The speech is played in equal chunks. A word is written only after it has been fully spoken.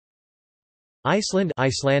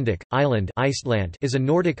Icelandic, island, Iceland is a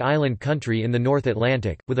Nordic island country in the North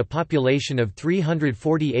Atlantic, with a population of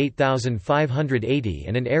 348,580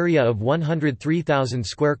 and an area of 103,000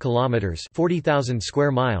 square kilometers (40,000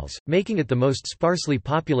 square miles), making it the most sparsely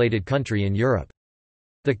populated country in Europe.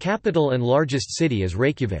 The capital and largest city is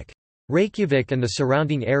Reykjavik. Reykjavik and the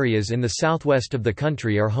surrounding areas in the southwest of the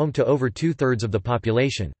country are home to over two-thirds of the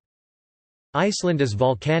population. Iceland is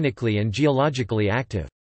volcanically and geologically active.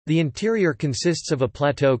 The interior consists of a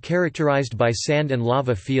plateau characterized by sand and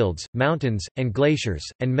lava fields, mountains, and glaciers,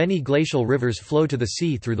 and many glacial rivers flow to the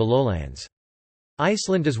sea through the lowlands.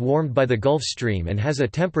 Iceland is warmed by the Gulf Stream and has a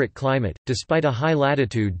temperate climate, despite a high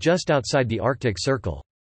latitude just outside the Arctic Circle.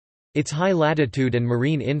 Its high latitude and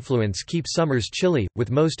marine influence keep summers chilly, with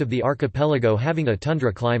most of the archipelago having a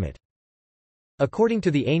tundra climate. According to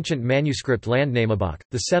the ancient manuscript Landnámabók,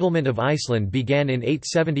 the settlement of Iceland began in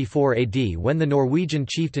 874 AD when the Norwegian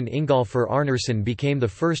chieftain Ingolfur Arnarsson became the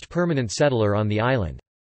first permanent settler on the island.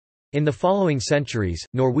 In the following centuries,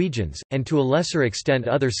 Norwegians, and to a lesser extent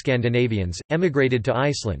other Scandinavians, emigrated to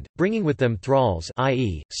Iceland, bringing with them thralls,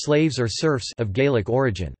 i.e., slaves or serfs of Gaelic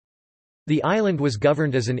origin. The island was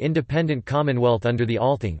governed as an independent commonwealth under the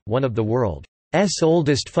Althing, one of the world's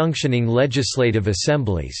oldest functioning legislative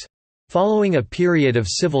assemblies. Following a period of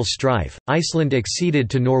civil strife, Iceland acceded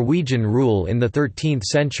to Norwegian rule in the 13th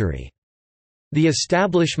century. The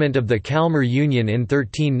establishment of the Kalmar Union in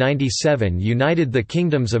 1397 united the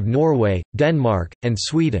kingdoms of Norway, Denmark, and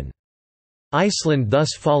Sweden. Iceland thus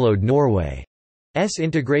followed Norway's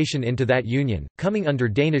integration into that union, coming under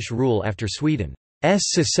Danish rule after Sweden's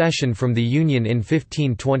secession from the union in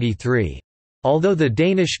 1523. Although the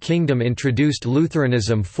Danish kingdom introduced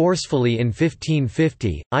Lutheranism forcefully in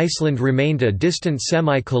 1550, Iceland remained a distant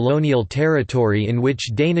semi-colonial territory in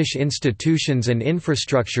which Danish institutions and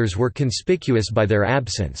infrastructures were conspicuous by their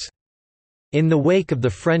absence. In the wake of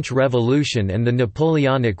the French Revolution and the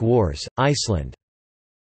Napoleonic Wars, Iceland's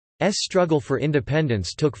struggle for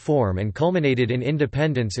independence took form and culminated in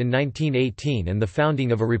independence in 1918 and the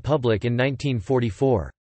founding of a republic in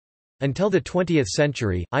 1944. Until the 20th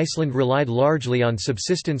century, Iceland relied largely on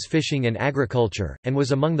subsistence fishing and agriculture, and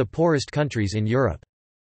was among the poorest countries in Europe.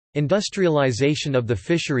 Industrialization of the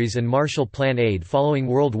fisheries and Marshall Plan aid following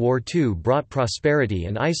World War II brought prosperity,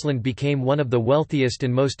 and Iceland became one of the wealthiest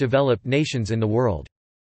and most developed nations in the world.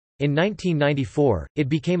 In 1994, it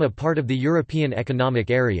became a part of the European Economic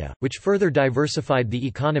Area, which further diversified the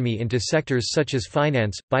economy into sectors such as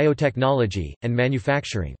finance, biotechnology, and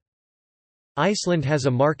manufacturing. Iceland has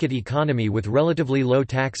a market economy with relatively low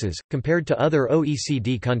taxes, compared to other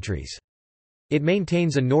OECD countries. It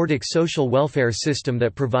maintains a Nordic social welfare system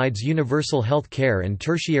that provides universal health care and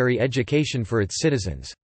tertiary education for its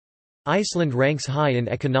citizens. Iceland ranks high in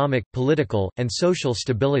economic, political, and social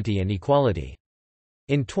stability and equality.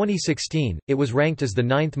 In 2016, it was ranked as the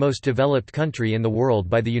 9th most developed country in the world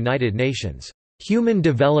by the United Nations Human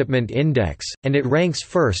Development Index, and it ranks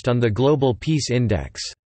first on the Global Peace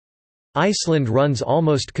Index. Iceland runs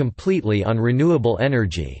almost completely on renewable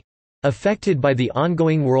energy. Affected by the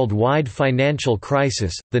ongoing worldwide financial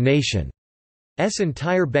crisis, the nation's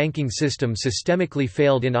entire banking system systemically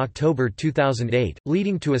failed in October 2008,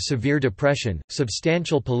 leading to a severe depression,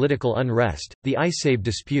 substantial political unrest, the Icesave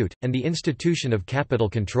dispute, and the institution of capital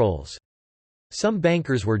controls. Some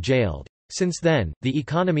bankers were jailed. Since then, the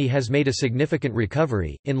economy has made a significant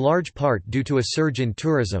recovery, in large part due to a surge in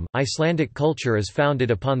tourism. Icelandic culture is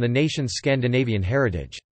founded upon the nation's Scandinavian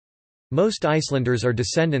heritage. Most Icelanders are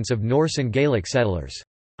descendants of Norse and Gaelic settlers.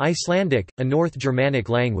 Icelandic, a North Germanic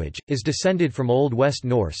language, is descended from Old West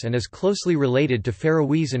Norse and is closely related to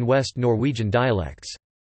Faroese and West Norwegian dialects.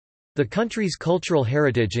 The country's cultural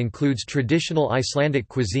heritage includes traditional Icelandic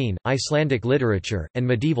cuisine, Icelandic literature, and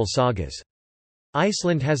medieval sagas.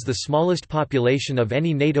 Iceland has the smallest population of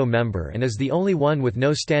any NATO member and is the only one with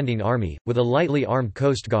no standing army, with a lightly armed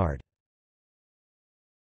coast guard.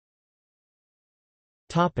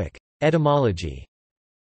 Etymology.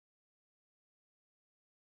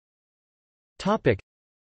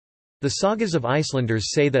 The sagas of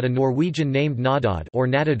Icelanders say that a Norwegian named Nadod or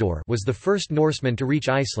Natador was the first Norseman to reach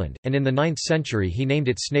Iceland, and in the 9th century he named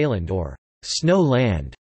it Snaland or Snow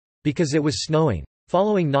Land, because it was snowing.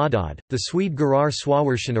 Following Nadod, the Swede Gerar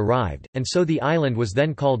Swawersson arrived, and so the island was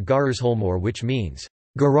then called Gararshólmur, which means,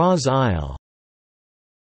 Gerar's Isle.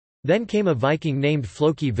 Then came a Viking named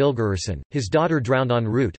Floki Vilgurarsson, his daughter drowned en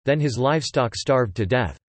route, then his livestock starved to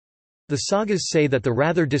death. The sagas say that the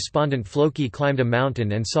rather despondent Floki climbed a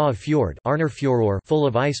mountain and saw a fjord full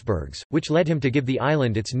of icebergs, which led him to give the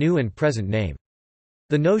island its new and present name.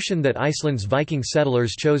 The notion that Iceland's Viking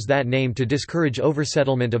settlers chose that name to discourage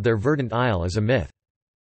oversettlement of their verdant isle is a myth.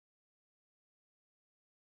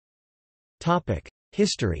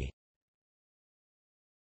 History.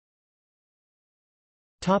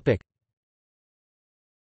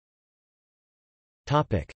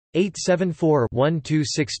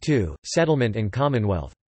 874–1262, Settlement and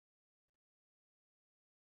Commonwealth.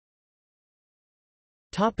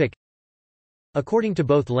 According to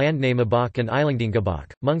both Landnámabók and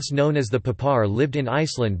Íslendingabók, monks known as the Papar lived in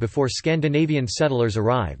Iceland before Scandinavian settlers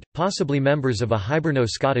arrived, possibly members of a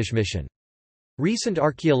Hiberno-Scottish mission. Recent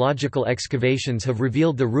archaeological excavations have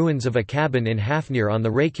revealed the ruins of a cabin in Hafnir on the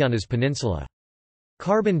Reykjanes Peninsula.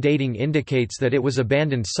 Carbon dating indicates that it was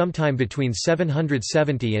abandoned sometime between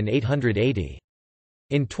 770 and 880.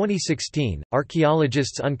 In 2016,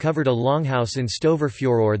 archaeologists uncovered a longhouse in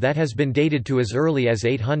Stoverfjörður that has been dated to as early as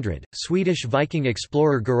 800. Swedish Viking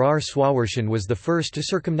explorer Gerar Svawarsson was the first to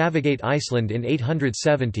circumnavigate Iceland in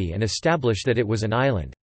 870 and establish that it was an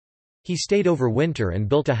island. He stayed over winter and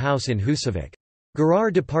built a house in Húsavík.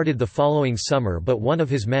 Gerar departed the following summer, but one of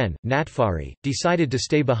his men, Natfari, decided to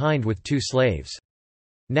stay behind with 2 slaves.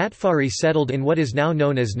 Natfari settled in what is now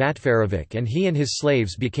known as Natfaravik, and he and his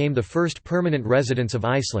slaves became the first permanent residents of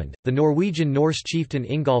Iceland. The Norwegian Norse chieftain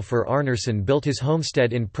Ingolfur Arnarsson built his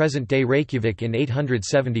homestead in present-day Reykjavik in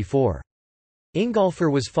 874. Ingolfur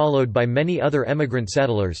was followed by many other emigrant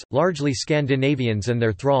settlers, largely Scandinavians and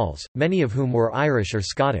their thralls, many of whom were Irish or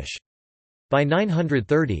Scottish. By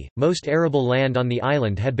 930, most arable land on the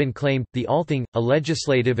island had been claimed. The Althing, a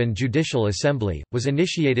legislative and judicial assembly, was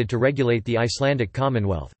initiated to regulate the Icelandic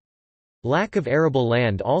Commonwealth. Lack of arable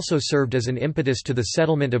land also served as an impetus to the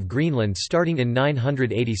settlement of Greenland starting in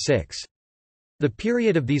 986. The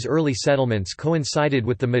period of these early settlements coincided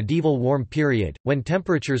with the medieval warm period, when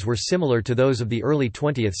temperatures were similar to those of the early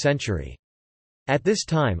 20th century. At this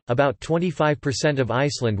time, about 25% of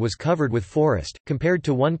Iceland was covered with forest, compared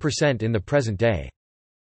to 1% in the present day.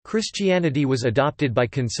 Christianity was adopted by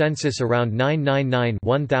consensus around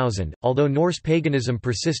 999–1000, although Norse paganism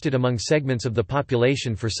persisted among segments of the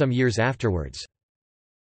population for some years afterwards.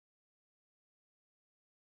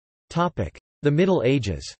 The Middle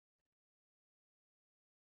Ages.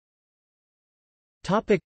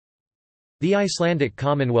 The Icelandic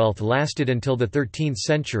Commonwealth lasted until the 13th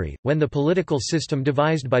century, when the political system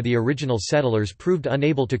devised by the original settlers proved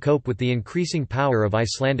unable to cope with the increasing power of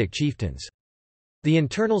Icelandic chieftains. The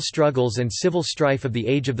internal struggles and civil strife of the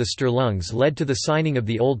Age of the Sturlungs led to the signing of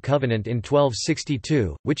the Old Covenant in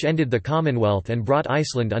 1262, which ended the Commonwealth and brought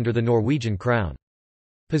Iceland under the Norwegian crown.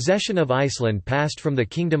 Possession of Iceland passed from the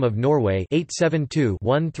Kingdom of Norway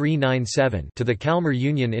 872–1397 to the Kalmar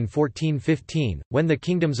Union in 1415, when the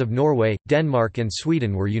kingdoms of Norway, Denmark and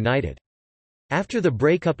Sweden were united. After the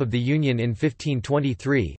breakup of the Union in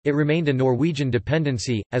 1523, it remained a Norwegian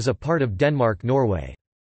dependency, as a part of Denmark-Norway.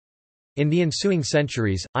 In the ensuing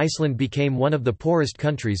centuries, Iceland became one of the poorest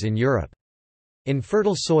countries in Europe.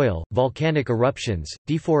 Infertile soil, volcanic eruptions,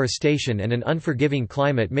 deforestation and an unforgiving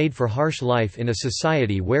climate made for harsh life in a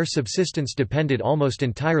society where subsistence depended almost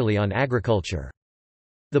entirely on agriculture.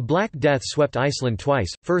 The Black Death swept Iceland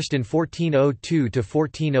twice, first in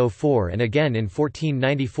 1402–1404 and again in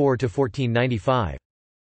 1494–1495.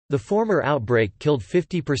 The former outbreak killed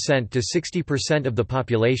 50% to 60% of the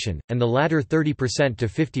population, and the latter 30% to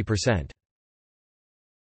 50%.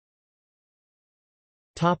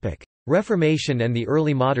 Reformation and the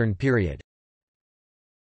early modern period.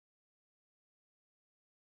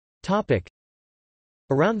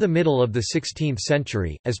 Around the middle of the 16th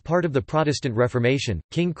century, as part of the Protestant Reformation,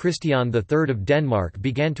 King Christian III of Denmark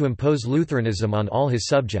began to impose Lutheranism on all his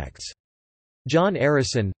subjects. John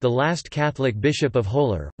Arason, the last Catholic bishop of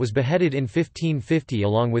Höller, was beheaded in 1550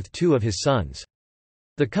 along with 2 of his sons.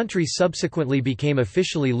 The country subsequently became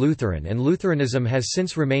officially Lutheran, and Lutheranism has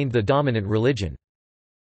since remained the dominant religion.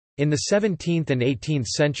 In the 17th and 18th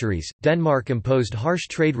centuries, Denmark imposed harsh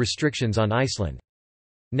trade restrictions on Iceland.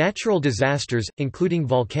 Natural disasters, including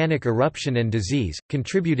volcanic eruption and disease,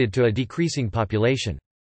 contributed to a decreasing population.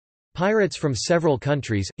 Pirates from several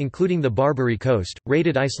countries, including the Barbary Coast,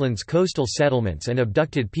 raided Iceland's coastal settlements and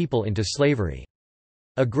abducted people into slavery.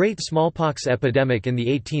 A great smallpox epidemic in the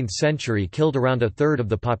 18th century killed around a third of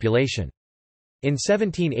the population. In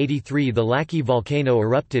 1783 the Laki volcano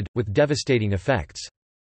erupted, with devastating effects.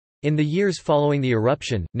 In the years following the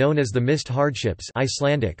eruption, known as the Mist Hardships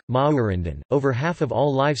Icelandic, Máurindin, over half of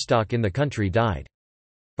all livestock in the country died.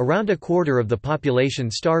 Around a quarter of the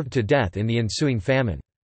population starved to death in the ensuing famine.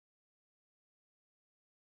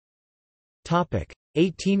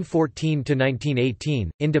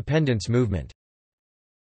 1814–1918, Independence movement.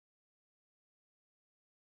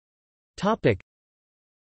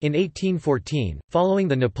 In 1814, following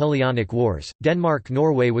the Napoleonic Wars,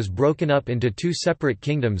 Denmark-Norway was broken up into two separate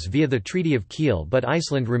kingdoms via the Treaty of Kiel, but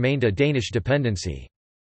Iceland remained a Danish dependency.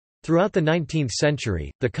 Throughout the 19th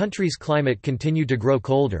century, the country's climate continued to grow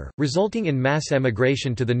colder, resulting in mass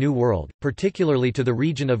emigration to the New World, particularly to the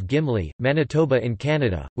region of Gimli, Manitoba in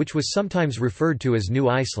Canada, which was sometimes referred to as New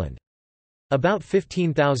Iceland. About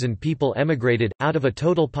 15,000 people emigrated, out of a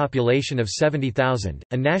total population of 70,000.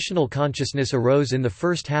 A national consciousness arose in the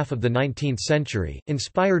first half of the 19th century,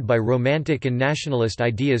 inspired by Romantic and nationalist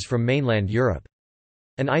ideas from mainland Europe.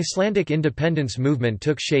 An Icelandic independence movement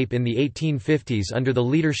took shape in the 1850s under the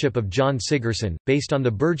leadership of John Sigurðsson, based on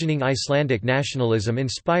the burgeoning Icelandic nationalism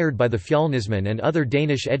inspired by the Fjölnismenn and other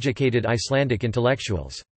Danish-educated Icelandic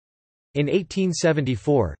intellectuals. In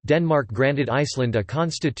 1874, Denmark granted Iceland a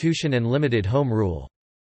constitution and limited home rule.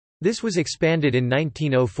 This was expanded in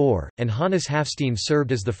 1904, and Hannes Hafstein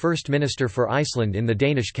served as the first minister for Iceland in the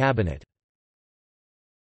Danish cabinet.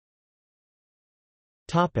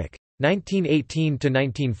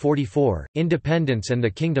 1918–1944, Independence and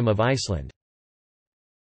the Kingdom of Iceland.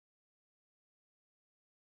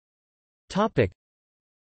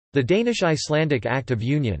 The Danish-Icelandic Act of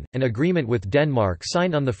Union, an agreement with Denmark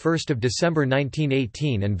signed on 1 December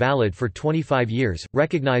 1918 and valid for 25 years,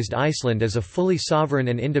 recognized Iceland as a fully sovereign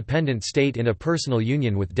and independent state in a personal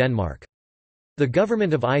union with Denmark. The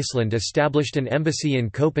government of Iceland established an embassy in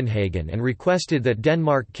Copenhagen and requested that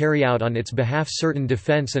Denmark carry out on its behalf certain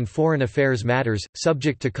defence and foreign affairs matters,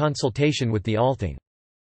 subject to consultation with the Althing.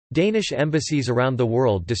 Danish embassies around the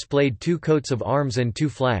world displayed two coats of arms and two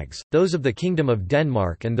flags, those of the Kingdom of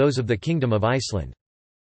Denmark and those of the Kingdom of Iceland.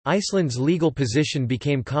 Iceland's legal position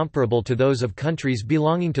became comparable to those of countries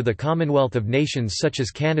belonging to the Commonwealth of Nations such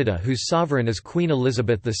as Canada, whose sovereign is Queen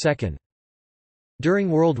Elizabeth II. During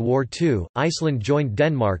World War II, Iceland joined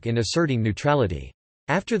Denmark in asserting neutrality.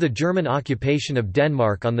 After the German occupation of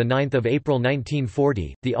Denmark on 9 April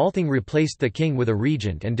 1940, the Althing replaced the king with a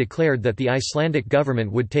regent and declared that the Icelandic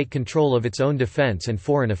government would take control of its own defence and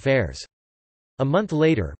foreign affairs. A month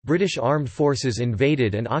later, British armed forces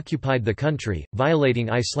invaded and occupied the country, violating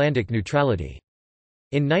Icelandic neutrality.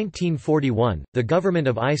 In 1941, the government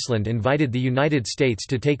of Iceland invited the United States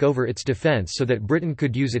to take over its defence so that Britain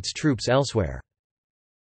could use its troops elsewhere.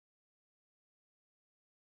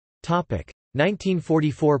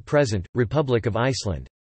 1944–present, Republic of Iceland.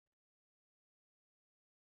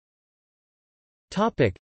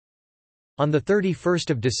 On 31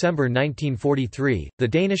 December 1943, the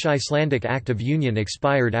Danish-Icelandic Act of Union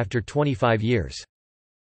expired after 25 years.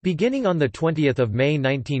 Beginning on 20 May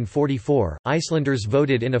 1944, Icelanders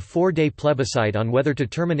voted in a 4-day plebiscite on whether to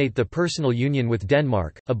terminate the personal union with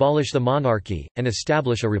Denmark, abolish the monarchy, and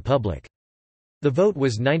establish a republic. The vote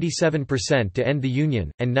was 97% to end the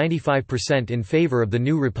union, and 95% in favor of the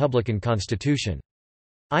new republican constitution.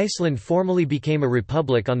 Iceland formally became a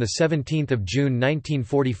republic on 17 June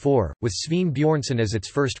 1944, with Svein Björnsson as its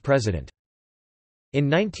first president. In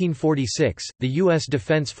 1946, the U.S.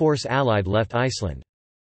 Defense Force Allied left Iceland.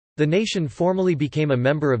 The nation formally became a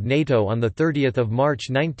member of NATO on 30 March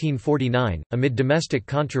 1949, amid domestic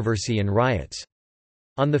controversy and riots.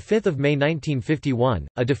 On 5 May 1951,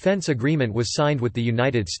 a defense agreement was signed with the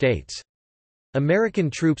United States.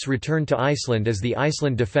 American troops returned to Iceland as the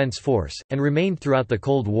Iceland Defense Force, and remained throughout the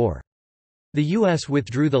Cold War. The U.S.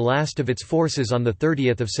 withdrew the last of its forces on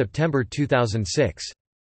 30 September 2006.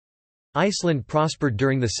 Iceland prospered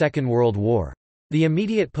during the Second World War. The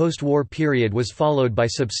immediate post-war period was followed by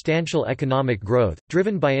substantial economic growth,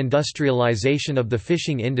 driven by industrialization of the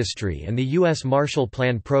fishing industry and the U.S. Marshall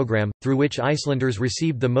Plan program, through which Icelanders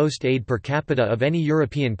received the most aid per capita of any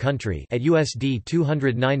European country at USD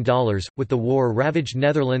 $209, with the war-ravaged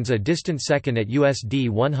Netherlands a distant second at USD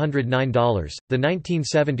 $109. The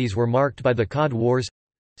 1970s were marked by the Cod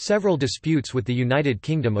Wars—several disputes with the United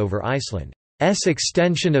Kingdom over Iceland.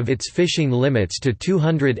 Extension of its fishing limits to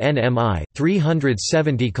 200 nmi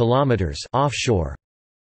 370 kilometers offshore.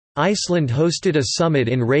 Iceland hosted a summit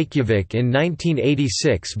in Reykjavik in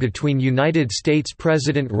 1986 between United States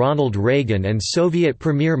President Ronald Reagan and Soviet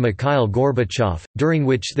Premier Mikhail Gorbachev, during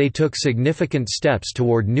which they took significant steps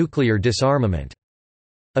toward nuclear disarmament.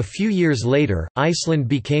 A few years later, Iceland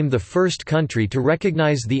became the first country to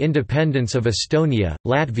recognize the independence of Estonia,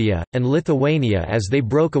 Latvia, and Lithuania as they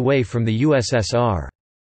broke away from the USSR.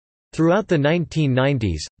 Throughout the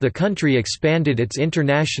 1990s, the country expanded its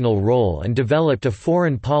international role and developed a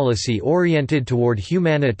foreign policy oriented toward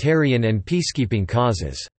humanitarian and peacekeeping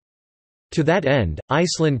causes. To that end,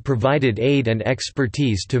 Iceland provided aid and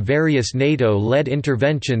expertise to various NATO-led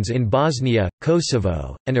interventions in Bosnia,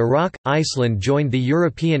 Kosovo, and Iraq. Iceland joined the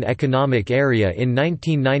European Economic Area in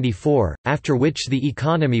 1994, after which the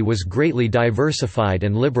economy was greatly diversified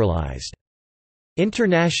and liberalized.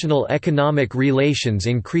 International economic relations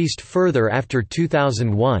increased further after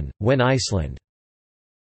 2001, when Iceland's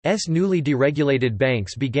newly deregulated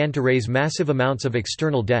banks began to raise massive amounts of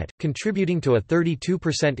external debt, contributing to a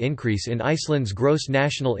 32% increase in Iceland's gross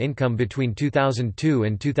national income between 2002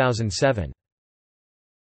 and 2007.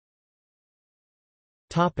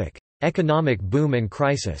 Economic boom and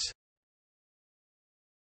crisis.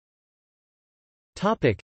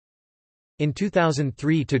 In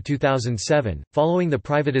 2003 to 2007, following the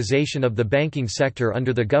privatization of the banking sector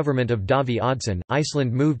under the government of Davíð Oddsson,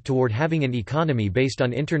 Iceland moved toward having an economy based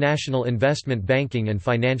on international investment banking and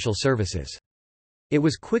financial services. It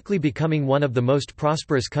was quickly becoming one of the most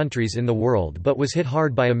prosperous countries in the world but was hit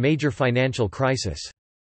hard by a major financial crisis.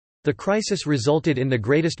 The crisis resulted in the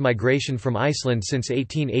greatest migration from Iceland since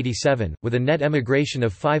 1887, with a net emigration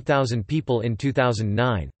of 5,000 people in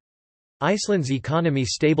 2009. Iceland's economy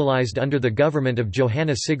stabilized under the government of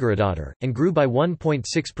Jóhanna Sigurðardóttir, and grew by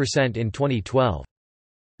 1.6% in 2012.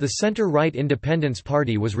 The center-right Independence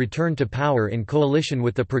Party was returned to power in coalition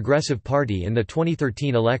with the Progressive Party in the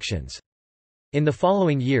 2013 elections. In the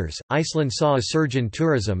following years, Iceland saw a surge in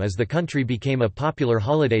tourism as the country became a popular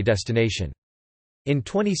holiday destination. In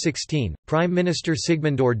 2016, Prime Minister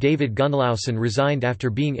Sigmundur David Gunnlaugsson resigned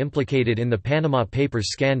after being implicated in the Panama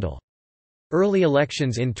Papers scandal. Early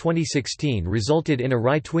elections in 2016 resulted in a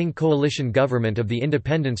right-wing coalition government of the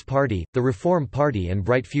Independence Party, the Reform Party and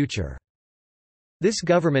Bright Future. This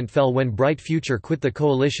government fell when Bright Future quit the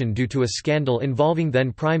coalition due to a scandal involving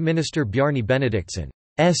then Prime Minister Bjarni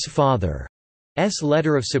Benediktson's father's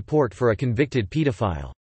letter of support for a convicted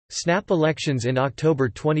pedophile. Snap elections in October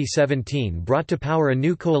 2017 brought to power a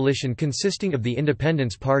new coalition consisting of the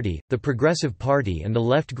Independence Party, the Progressive Party and the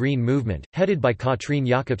Left Green Movement, headed by Katrín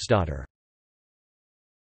Jakobsdóttir.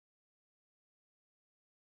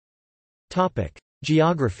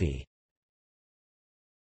 Geography.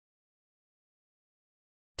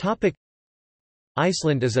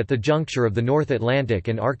 Iceland is at the juncture of the North Atlantic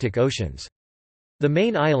and Arctic Oceans. The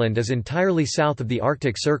main island is entirely south of the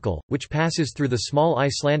Arctic Circle, which passes through the small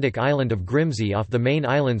Icelandic island of Grímsey off the main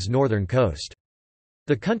island's northern coast.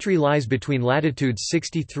 The country lies between latitudes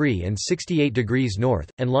 63 and 68 degrees north,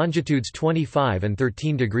 and longitudes 25 and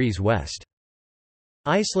 13 degrees west.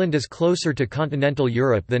 Iceland is closer to continental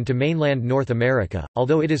Europe than to mainland North America,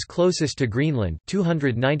 although it is closest to Greenland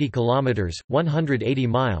 290 kilometers, 180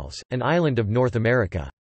 miles, an island of North America.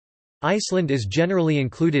 Iceland is generally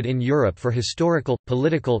included in Europe for historical,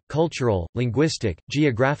 political, cultural, linguistic,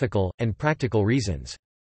 geographical, and practical reasons.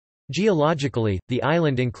 Geologically, the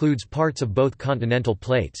island includes parts of both continental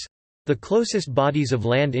plates. The closest bodies of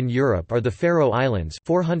land in Europe are the Faroe Islands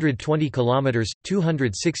 420 kilometers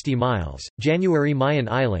 260 miles, January Mayan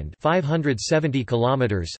Island 570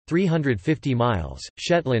 kilometers 350 miles,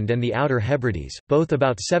 Shetland and the Outer Hebrides, both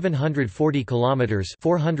about 740 kilometers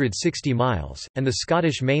 460 miles, and the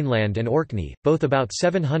Scottish mainland and Orkney, both about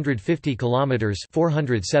 750 kilometers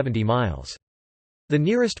 470 miles. The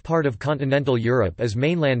nearest part of continental Europe is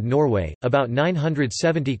mainland Norway, about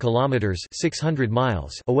 970 kilometers (600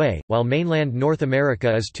 miles) away, while mainland North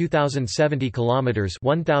America is 2070 kilometers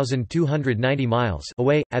 (1290 miles)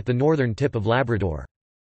 away at the northern tip of Labrador.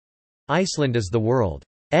 Iceland is the world's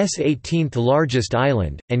 18th largest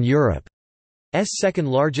island and Europe's second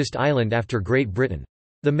largest island after Great Britain.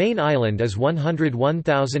 The main island is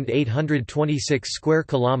 101,826 square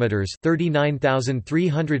kilometers,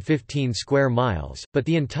 39,315 square miles, but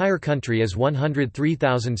the entire country is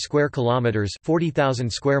 103,000 square kilometers, 40,000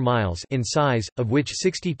 square miles in size, of which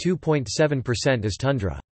 62.7% is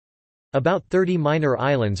tundra. About 30 minor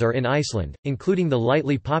islands are in Iceland, including the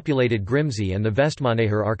lightly populated Grímsey and the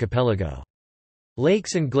Vestmannaeyjar archipelago.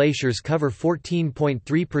 Lakes and glaciers cover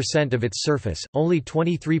 14.3% of its surface, only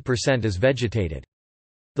 23% is vegetated.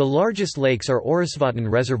 The largest lakes are Orisvatn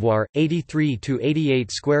Reservoir, 83 to 88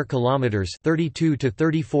 square kilometers, 32 to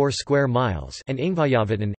 34 square miles, and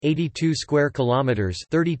Ingvallavatn, 82 square kilometers,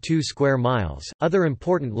 32 square miles. Other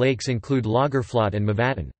important lakes include Lagerflot and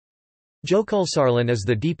Mývatn. Jökulsárlón is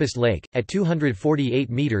the deepest lake, at 248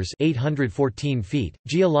 meters (814 feet).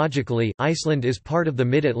 Geologically, Iceland is part of the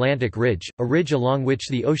Mid-Atlantic Ridge, a ridge along which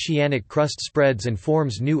the oceanic crust spreads and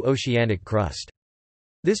forms new oceanic crust.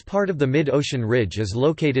 This part of the mid-ocean ridge is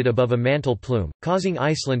located above a mantle plume, causing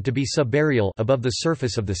Iceland to be subaerial above the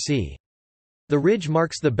surface of the sea. The ridge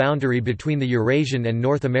marks the boundary between the Eurasian and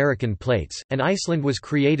North American plates, and Iceland was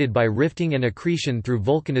created by rifting and accretion through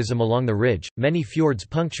volcanism along the ridge. Many fjords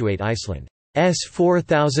punctuate Iceland's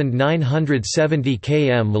 4,970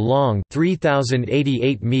 km long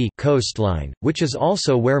 (3,088 mi) coastline, which is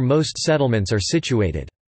also where most settlements are situated.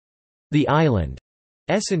 The island's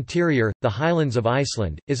interior, the highlands of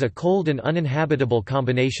Iceland, is a cold and uninhabitable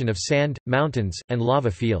combination of sand, mountains, and lava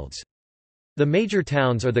fields. The major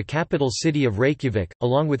towns are the capital city of Reykjavik,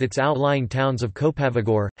 along with its outlying towns of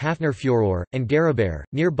Kópavogur, Hafnarfjörður, and Garabær,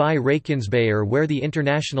 nearby Reykjanesbær where the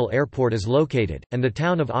international airport is located, and the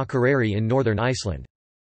town of Akureyri in northern Iceland.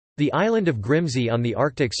 The island of Grimsey on the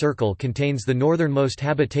Arctic Circle contains the northernmost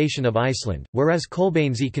habitation of Iceland, whereas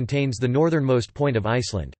Kolbeinsey contains the northernmost point of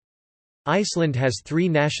Iceland. Iceland has 3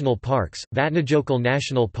 national parks, Vatnajökull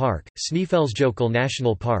National Park, Snæfellsjökull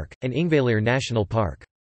National Park, and Ingvellir National Park.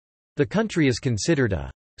 The country is considered a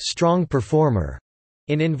strong performer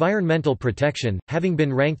in environmental protection, having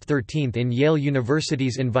been ranked 13th in Yale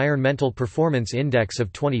University's Environmental Performance Index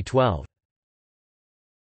of 2012.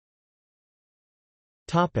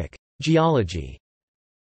 Topic: Geology.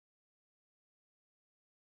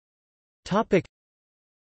 Topic: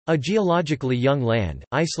 A geologically young land,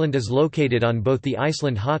 Iceland is located on both the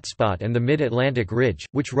Iceland hotspot and the Mid-Atlantic Ridge,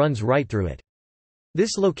 which runs right through it.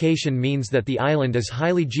 This location means that the island is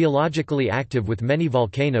highly geologically active with many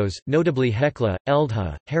volcanoes, notably Hekla,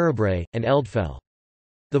 Eldha, Harabre, and Eldfell.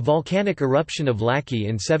 The volcanic eruption of Laki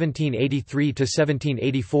in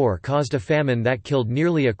 1783–1784 caused a famine that killed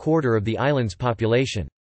nearly a quarter of the island's population.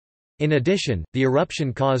 In addition, the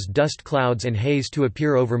eruption caused dust clouds and haze to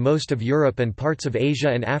appear over most of Europe and parts of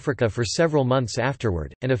Asia and Africa for several months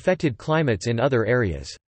afterward, and affected climates in other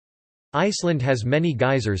areas. Iceland has many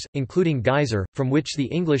geysers, including geyser, from which the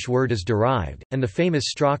English word is derived, and the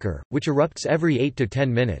famous Strákur, which erupts every 8 to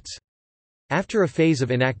 10 minutes. After a phase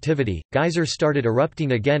of inactivity, geyser started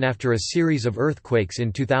erupting again after a series of earthquakes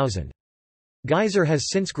in 2000. Geyser has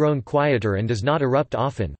since grown quieter and does not erupt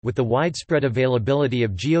often. With the widespread availability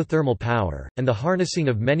of geothermal power, and the harnessing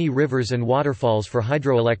of many rivers and waterfalls for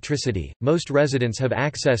hydroelectricity, most residents have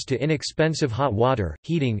access to inexpensive hot water,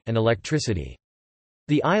 heating, and electricity.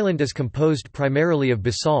 The island is composed primarily of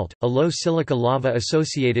basalt, a low silica lava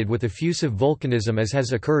associated with effusive volcanism as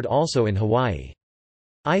has occurred also in Hawaii.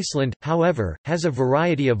 Iceland, however, has a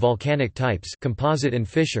variety of volcanic types, composite and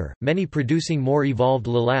fissure, many producing more evolved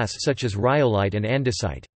lavas such as rhyolite and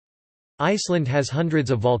andesite. Iceland has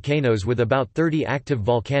hundreds of volcanoes with about 30 active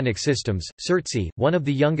volcanic systems. Surtsey, one of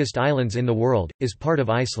the youngest islands in the world, is part of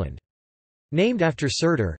Iceland. Named after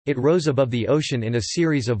Surtur, it rose above the ocean in a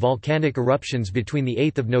series of volcanic eruptions between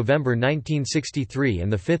 8 November 1963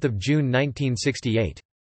 and 5 June 1968.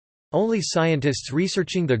 Only scientists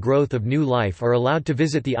researching the growth of new life are allowed to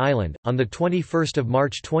visit the island. On 21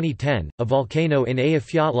 March 2010, a volcano in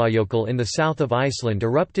Eyjafjallajökull in the south of Iceland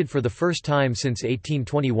erupted for the first time since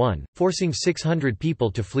 1821, forcing 600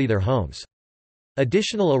 people to flee their homes.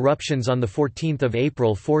 Additional eruptions on 14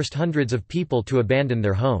 April forced hundreds of people to abandon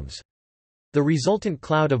their homes. The resultant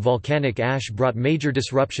cloud of volcanic ash brought major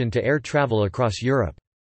disruption to air travel across Europe.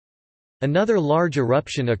 Another large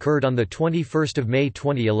eruption occurred on 21 May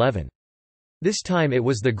 2011. This time it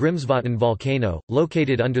was the Grímsvötn volcano,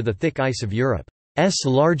 located under the thick ice of Europe's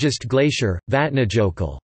largest glacier,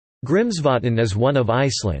 Vatnajökull. Grímsvötn is one of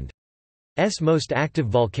Iceland's most active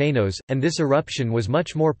volcanoes, and this eruption was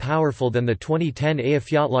much more powerful than the 2010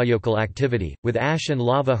 Eyjafjallajökull activity, with ash and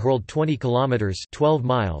lava hurled 20 kilometers (12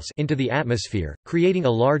 miles) into the atmosphere, creating a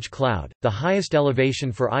large cloud. The highest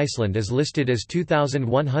elevation for Iceland is listed as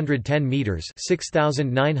 2,110 meters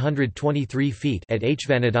 (6,923 feet) at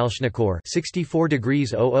Hvanadalshnakor,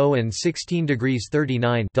 64°00 and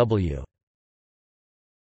 16°39 W.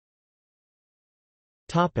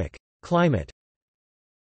 Topic: Climate.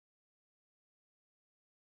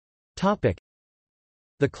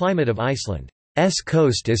 The climate of Iceland's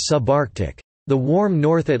coast is subarctic. The warm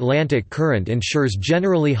North Atlantic current ensures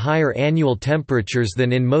generally higher annual temperatures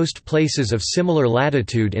than in most places of similar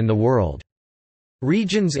latitude in the world.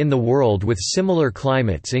 Regions in the world with similar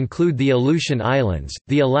climates include the Aleutian Islands,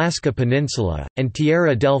 the Alaska Peninsula, and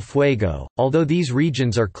Tierra del Fuego, although these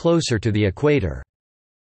regions are closer to the equator.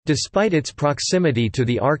 Despite its proximity to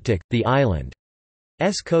the Arctic, the island's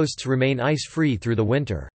coasts remain ice-free through the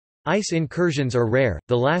winter. Ice incursions are rare,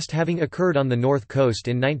 the last having occurred on the north coast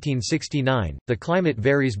in 1969. The climate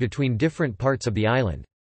varies between different parts of the island.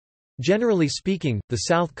 Generally speaking, the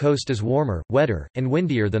south coast is warmer, wetter, and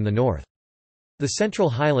windier than the north. The Central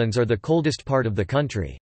Highlands are the coldest part of the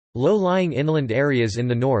country. Low-lying inland areas in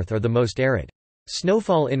the north are the most arid.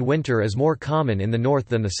 Snowfall in winter is more common in the north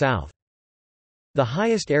than the south. The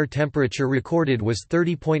highest air temperature recorded was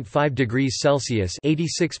 30.5 degrees Celsius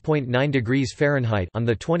 (86.9 degrees Fahrenheit) on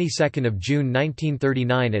the 22nd of June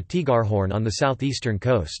 1939 at Tigarhorn on the southeastern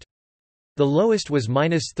coast. The lowest was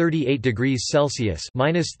 -38 degrees Celsius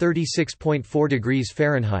 (-36.4 degrees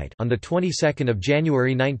Fahrenheit) on the 22nd of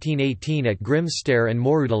January 1918 at Grimstad and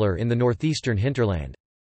Morudeler in the northeastern hinterland.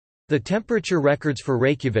 The temperature records for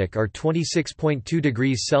Reykjavik are 26.2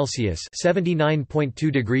 degrees Celsius (79.2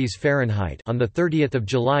 degrees Fahrenheit) on the 30th of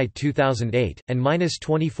July 2008 and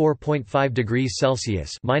 -24.5 degrees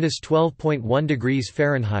Celsius (-12.1 degrees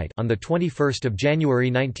Fahrenheit) on the 21st of January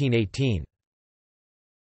 1918.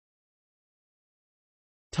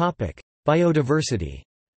 Topic: Biodiversity.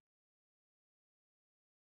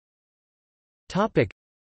 Topic: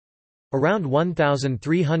 Around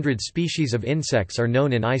 1,300 species of insects are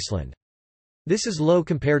known in Iceland. This is low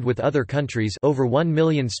compared with other countries. Over 1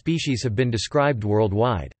 million species have been described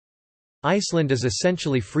worldwide. Iceland is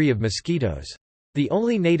essentially free of mosquitoes. The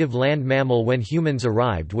only native land mammal when humans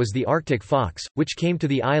arrived was the Arctic fox, which came to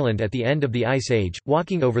the island at the end of the Ice Age,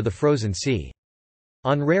 walking over the frozen sea.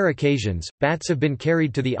 On rare occasions, bats have been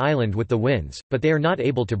carried to the island with the winds, but they are not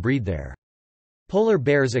able to breed there. Polar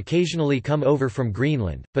bears occasionally come over from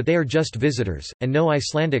Greenland, but they are just visitors, and no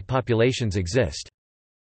Icelandic populations exist.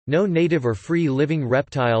 No native or free-living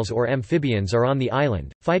reptiles or amphibians are on the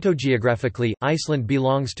island. Phytogeographically, Iceland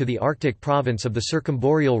belongs to the Arctic province of the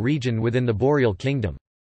circumboreal region within the Boreal Kingdom.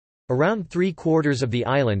 Around 3/4 of the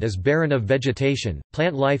island is barren of vegetation.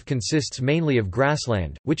 Plant life consists mainly of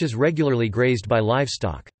grassland, which is regularly grazed by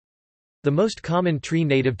livestock. The most common tree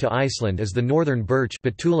native to Iceland is the northern birch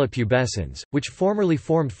Betula pubescens, which formerly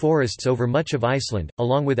formed forests over much of Iceland,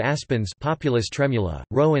 along with aspens Populus tremula,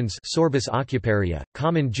 rowans Sorbus ocuparia,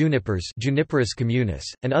 common junipers Juniperus communis,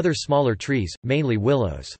 and other smaller trees, mainly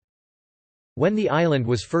willows. When the island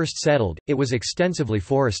was first settled, it was extensively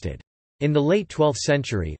forested. In the late 12th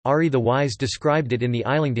century, Ari the Wise described it in the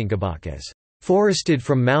Islandingabók as forested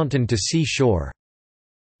from mountain to sea shore.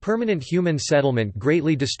 Permanent human settlement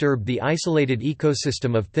greatly disturbed the isolated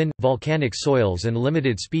ecosystem of thin, volcanic soils and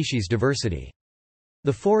limited species diversity.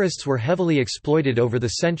 The forests were heavily exploited over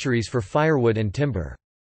the centuries for firewood and timber.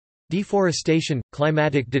 Deforestation,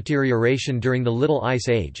 climatic deterioration during the Little Ice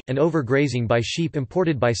Age, and overgrazing by sheep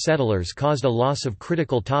imported by settlers caused a loss of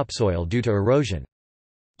critical topsoil due to erosion.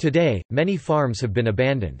 Today, many farms have been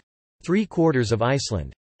abandoned. 3/4 of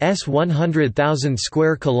Iceland S 100,000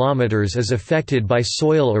 square kilometers is affected by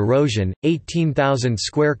soil erosion, 18,000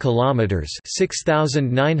 square kilometers,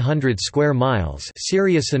 6,900 square miles,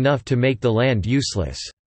 serious enough to make the land useless.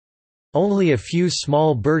 Only a few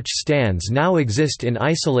small birch stands now exist in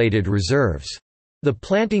isolated reserves. The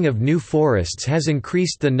planting of new forests has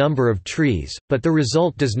increased the number of trees, but the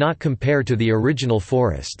result does not compare to the original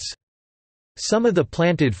forests. Some of the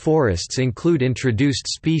planted forests include introduced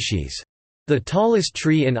species. The tallest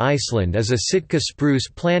tree in Iceland is a Sitka spruce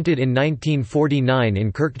planted in 1949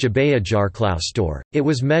 in Kirkjubæjarklaustur. It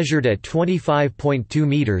was measured at 25.2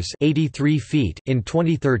 meters (83 feet) in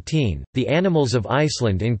 2013. The animals of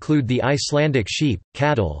Iceland include the Icelandic sheep,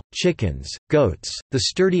 cattle, chickens, goats, the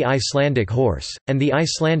sturdy Icelandic horse, and the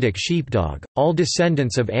Icelandic sheepdog, all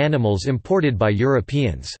descendants of animals imported by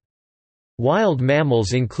Europeans. Wild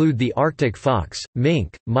mammals include the Arctic fox,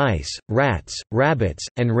 mink, mice, rats, rabbits,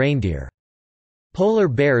 and reindeer. Polar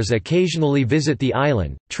bears occasionally visit the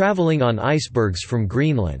island, traveling on icebergs from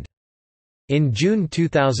Greenland. In June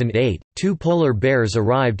 2008, 2 polar bears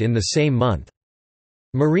arrived in the same month.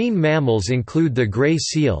 Marine mammals include the gray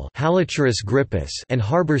seal Halichoerus grypus and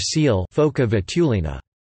harbor seal Phoca vitulina.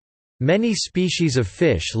 Many species of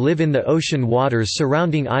fish live in the ocean waters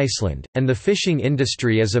surrounding Iceland, and the fishing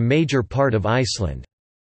industry is a major part of Iceland's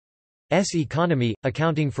economy,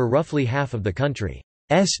 accounting for roughly half of the country's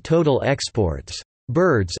total exports.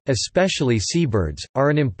 Birds, especially seabirds, are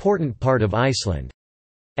an important part of Iceland's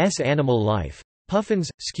animal life. Puffins,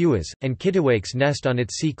 skuas, and kittiwakes nest on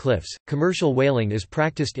its sea cliffs. Commercial whaling is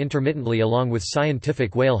practiced intermittently along with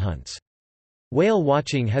scientific whale hunts. Whale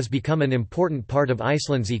watching has become an important part of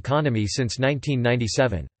Iceland's economy since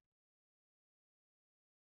 1997.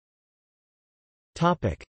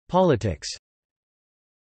 Topic: Politics.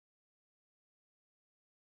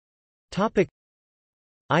 Topic: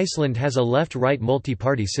 Iceland has a left-right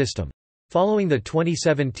multi-party system. Following the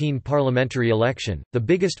 2017 parliamentary election, the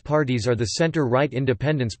biggest parties are the centre-right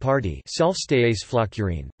Independence Party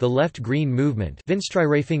the Left Green Movement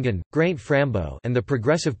Grænt Framboð, and the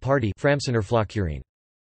Progressive Party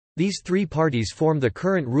These three parties form the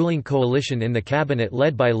current ruling coalition in the cabinet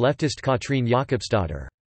led by leftist Katrín Jakobsdóttir.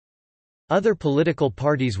 Other political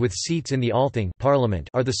parties with seats in the Althing parliament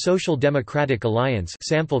are the Social Democratic Alliance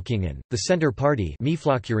Samfylkingin, the Centre Party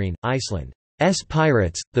Miðflokkurinn, Iceland's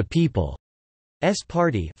Pirates, the People's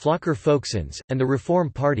Party Flokkar Fólksins, and the Reform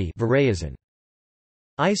Party Viðreisn.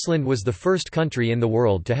 Iceland was the first country in the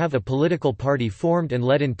world to have a political party formed and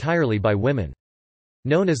led entirely by women.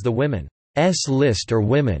 Known as the Women's List or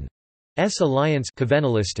Women's Alliance,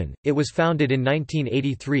 it was founded in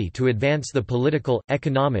 1983 to advance the political,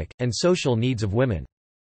 economic, and social needs of women.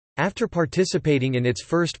 After participating in its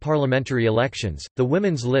first parliamentary elections, the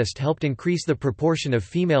Women's List helped increase the proportion of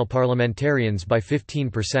female parliamentarians by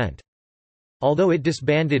 15%. Although it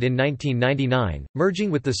disbanded in 1999,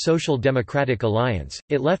 merging with the Social Democratic Alliance,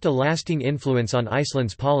 it left a lasting influence on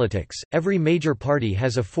Iceland's politics. Every major party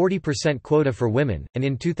has a 40% quota for women, and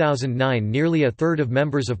in 2009 nearly a third of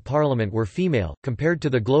members of parliament were female, compared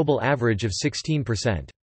to the global average of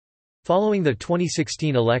 16%. Following the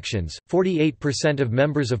 2016 elections, 48% of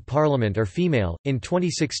members of parliament are female. In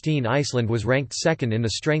 2016, Iceland was ranked second in the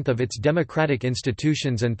strength of its democratic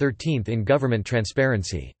institutions and 13th in government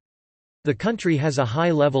transparency. The country has a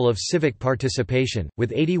high level of civic participation,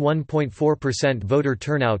 with 81.4% voter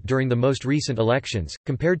turnout during the most recent elections,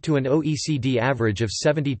 compared to an OECD average of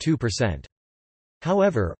 72%.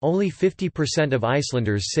 However, only 50% of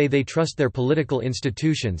Icelanders say they trust their political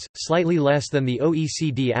institutions, slightly less than the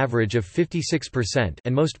OECD average of 56%,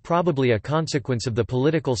 and most probably a consequence of the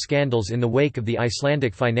political scandals in the wake of the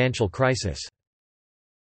Icelandic financial crisis.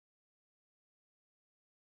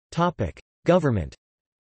 Government.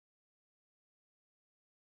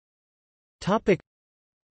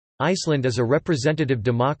 Iceland is a representative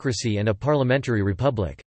democracy and a parliamentary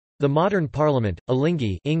republic. The modern parliament,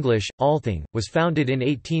 Alþingi English, Althing, was founded in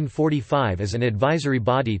 1845 as an advisory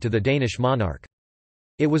body to the Danish monarch.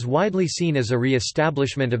 It was widely seen as a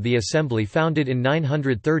re-establishment of the assembly founded in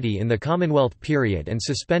 930 in the Commonwealth period and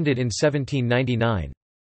suspended in 1799.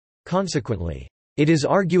 Consequently, it is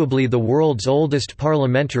arguably the world's oldest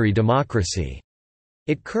parliamentary democracy.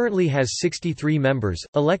 It currently has 63 members,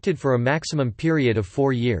 elected for a maximum period of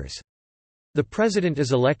 4 years. The president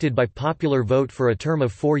is elected by popular vote for a term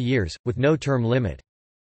of 4 years, with no term limit.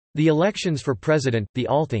 The elections for president, the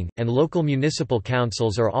Althing, and local municipal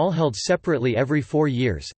councils are all held separately every 4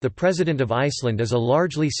 years. The President of Iceland is a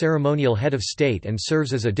largely ceremonial head of state and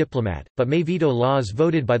serves as a diplomat, but may veto laws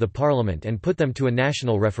voted by the parliament and put them to a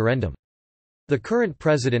national referendum. The current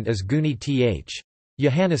president is Guðni Th.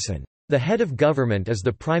 Jóhannesson. The head of government is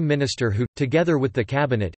the Prime Minister who, together with the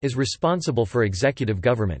cabinet, is responsible for executive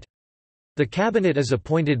government. The cabinet is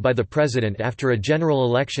appointed by the president after a general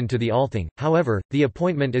election to the Althing, however, the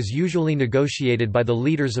appointment is usually negotiated by the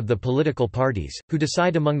leaders of the political parties, who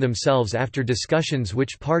decide among themselves after discussions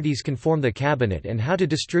which parties can form the cabinet and how to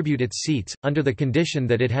distribute its seats, under the condition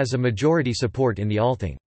that it has a majority support in the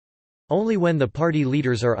Althing. Only when the party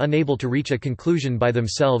leaders are unable to reach a conclusion by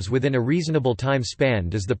themselves within a reasonable time span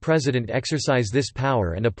does the president exercise this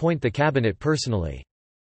power and appoint the cabinet personally.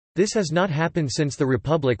 This has not happened since the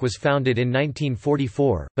republic was founded in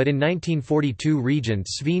 1944, but in 1942 Regent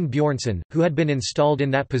Sveinn Björnsson, who had been installed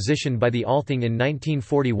in that position by the Althing in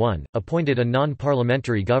 1941, appointed a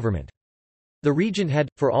non-parliamentary government. The regent had,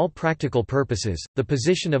 for all practical purposes, the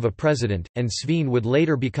position of a president, and Sveinn would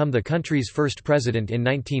later become the country's first president in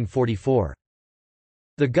 1944.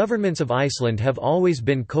 The governments of Iceland have always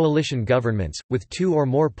been coalition governments, with 2 or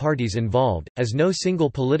more parties involved, as no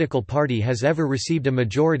single political party has ever received a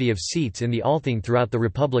majority of seats in the Althing throughout the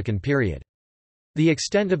Republican period. The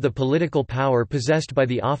extent of the political power possessed by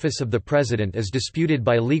the office of the president is disputed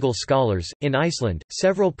by legal scholars. In Iceland,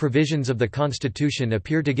 several provisions of the constitution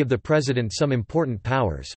appear to give the president some important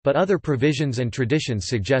powers, but other provisions and traditions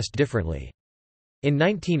suggest differently. In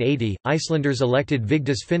 1980, Icelanders elected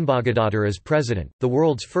Vigdís Finnbogadóttir as president, the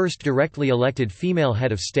world's first directly elected female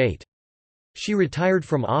head of state. She retired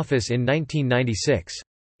from office in 1996.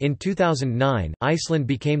 In 2009, Iceland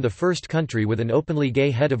became the first country with an openly gay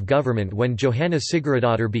head of government when Jóhanna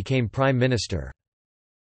Sigurðardóttir became prime minister.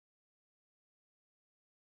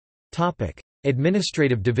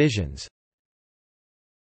 Administrative divisions.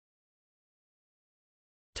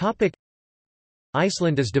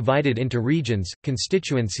 Iceland is divided into regions,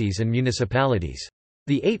 constituencies and municipalities.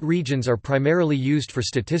 The 8 regions are primarily used for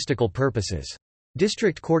statistical purposes.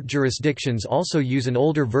 District court jurisdictions also use an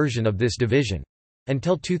older version of this division.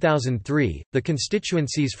 Until 2003, the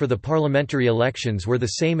constituencies for the parliamentary elections were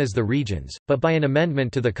the same as the regions, but by an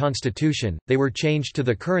amendment to the constitution, they were changed to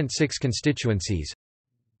the current 6 constituencies.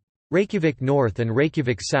 Reykjavik North and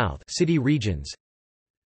Reykjavik South city regions.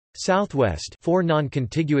 Southwest 4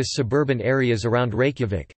 non-contiguous suburban areas around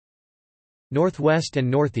Reykjavik. northwest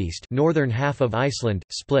and northeast northern half of Iceland,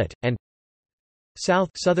 split, and south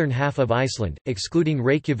southern half of Iceland, excluding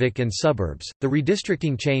Reykjavik and suburbs. The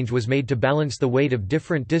redistricting change was made to balance the weight of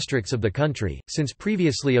different districts of the country, since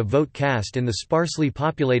previously a vote cast in the sparsely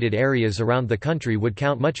populated areas around the country would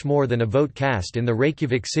count much more than a vote cast in the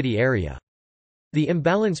Reykjavik city area. The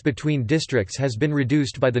imbalance between districts has been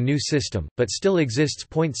reduced by the new system, but still exists.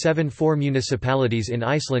 0.74 municipalities in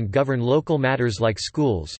Iceland govern local matters like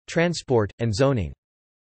schools, transport, and zoning.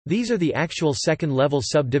 These are the actual second-level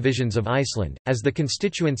subdivisions of Iceland, as the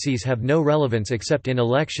constituencies have no relevance except in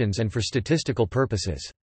elections and for statistical purposes.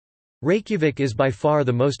 Reykjavik is by far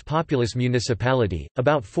the most populous municipality,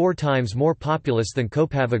 about 4 times more populous than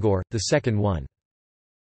Kópavogur, the second one.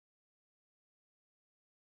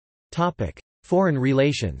 Foreign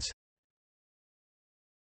relations.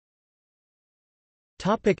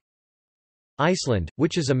 Iceland,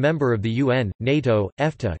 which is a member of the UN, NATO,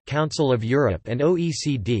 EFTA, Council of Europe and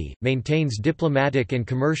OECD, maintains diplomatic and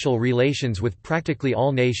commercial relations with practically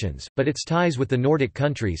all nations, but its ties with the Nordic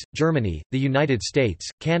countries, Germany, the United States,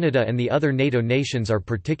 Canada and the other NATO nations are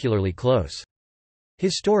particularly close.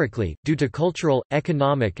 Historically, due to cultural,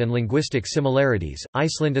 economic and linguistic similarities,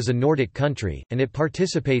 Iceland is a Nordic country, and it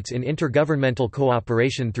participates in intergovernmental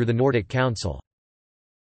cooperation through the Nordic Council.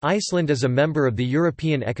 Iceland is a member of the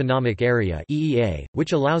European Economic Area (EEA),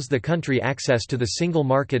 which allows the country access to the single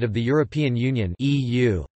market of the European Union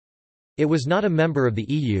 (EU). It was not a member of the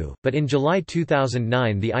EU, but in July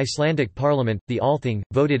 2009 the Icelandic Parliament, the Althing,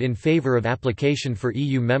 voted in favour of application for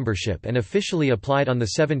EU membership and officially applied on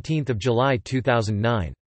 17 July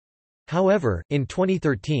 2009. However, in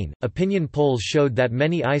 2013, opinion polls showed that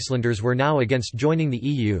many Icelanders were now against joining the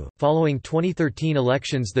EU. Following 2013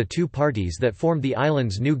 elections, the two parties that formed the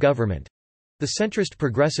island's new government, the centrist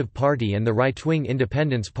Progressive Party and the right-wing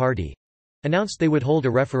Independence Party, announced they would hold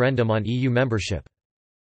a referendum on EU membership.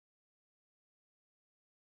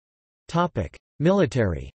 Topic: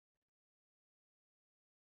 Military.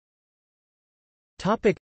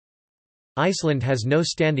 Topic: Iceland has no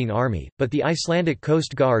standing army, but the Icelandic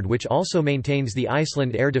Coast Guard, which also maintains the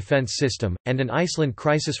Iceland Air Defence System, and an Iceland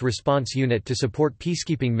Crisis Response Unit to support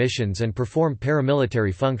peacekeeping missions and perform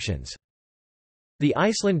paramilitary functions. The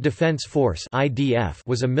Iceland Defence Force (IDF)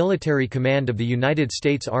 was a military command of the United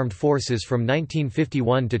States Armed Forces from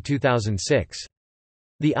 1951 to 2006.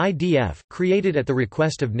 The IDF, created at the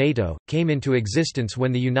request of NATO, came into existence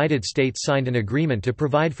when the United States signed an agreement to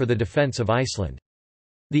provide for the defence of Iceland.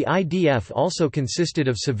 The IDF also consisted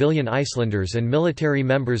of civilian Icelanders and military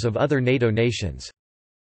members of other NATO nations.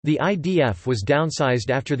 The IDF was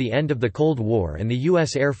downsized after the end of the Cold War, and the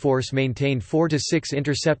U.S. Air Force maintained 4 to 6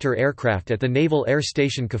 interceptor aircraft at the Naval Air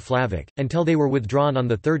Station Keflavik, until they were withdrawn on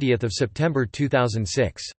 30 September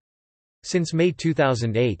 2006. Since May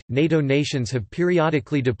 2008, NATO nations have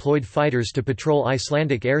periodically deployed fighters to patrol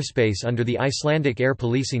Icelandic airspace under the Icelandic Air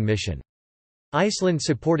Policing Mission. Iceland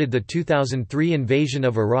supported the 2003 invasion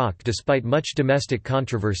of Iraq despite much domestic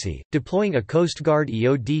controversy, deploying a Coast Guard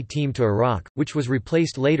EOD team to Iraq, which was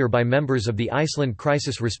replaced later by members of the Iceland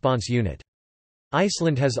Crisis Response Unit.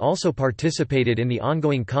 Iceland has also participated in the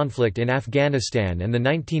ongoing conflict in Afghanistan and the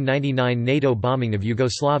 1999 NATO bombing of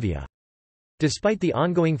Yugoslavia. Despite the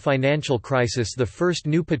ongoing financial crisis, the first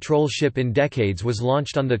new patrol ship in decades was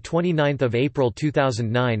launched on 29 April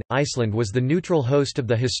 2009. Iceland was the neutral host of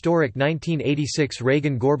the historic 1986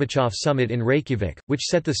 Reagan-Gorbachev summit in Reykjavik, which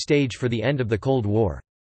set the stage for the end of the Cold War.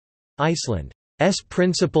 Iceland's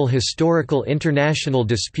principal historical international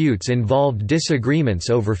disputes involved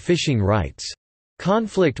disagreements over fishing rights.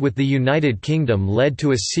 Conflict with the United Kingdom led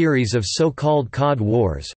to a series of so-called Cod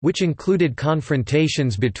Wars, which included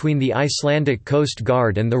confrontations between the Icelandic Coast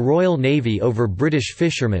Guard and the Royal Navy over British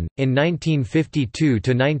fishermen, in 1952 to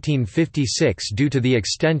 1956 due to the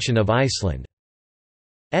extension of Iceland's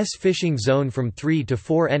fishing zone from 3 to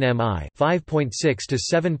 4 nmi, 5.6 to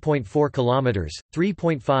 7.4 kilometers,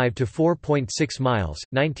 3.5 to 4.6 miles,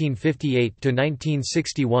 1958 to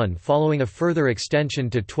 1961, following a further extension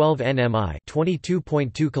to 12 nmi,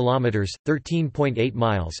 22.2 kilometers, 13.8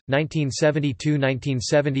 miles,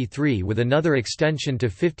 1972-1973, with another extension to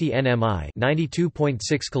 50 nmi,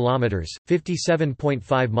 92.6 kilometers,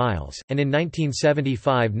 57.5 miles, and in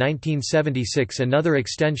 1975-1976 another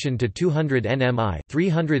extension to 200 nmi,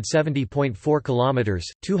 370.4 kilometers,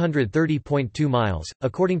 230.2 miles.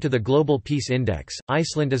 According to the Global Peace Index,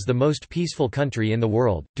 Iceland is the most peaceful country in the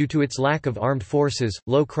world, due to its lack of armed forces,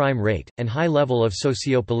 low crime rate, and high level of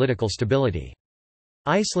socio-political stability.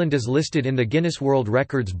 Iceland is listed in the Guinness World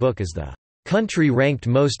Records book as the country ranked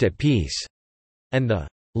most at peace and the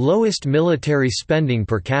lowest military spending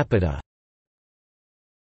per capita.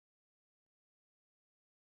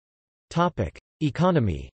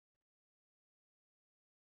 Economy.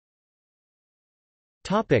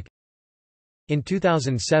 In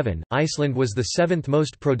 2007, Iceland was the seventh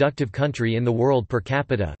most productive country in the world per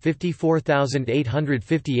capita,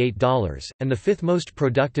 $54,858, and the fifth most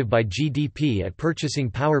productive by GDP at purchasing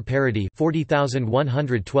power parity,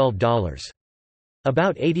 $40,112.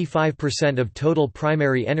 About 85% of total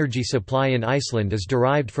primary energy supply in Iceland is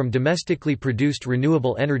derived from domestically produced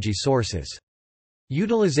renewable energy sources.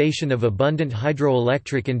 Utilization of abundant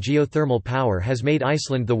hydroelectric and geothermal power has made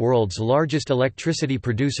Iceland the world's largest electricity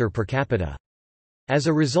producer per capita. As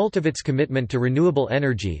a result of its commitment to renewable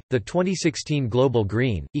energy, the 2016 Global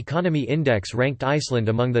Green Economy Index ranked Iceland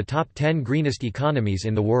among the top 10 greenest economies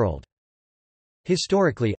in the world.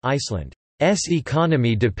 Historically, Iceland's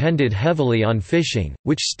economy depended heavily on fishing,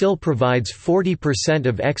 which still provides 40%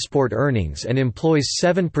 of export earnings and employs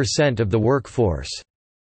 7% of the workforce.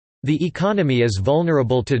 The economy is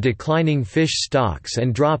vulnerable to declining fish stocks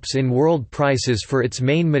and drops in world prices for its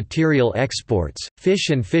main material exports, fish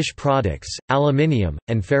and fish products, aluminium,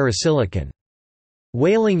 and ferrosilicon.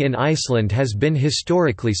 Whaling in Iceland has been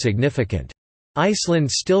historically significant. Iceland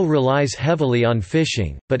still relies heavily on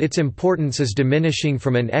fishing, but its importance is diminishing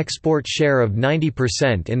from an export share of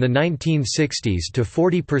 90% in the 1960s to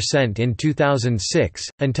 40% in 2006.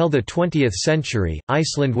 Until the 20th century,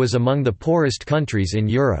 Iceland was among the poorest countries in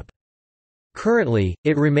Europe. Currently,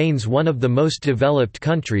 it remains one of the most developed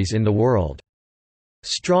countries in the world.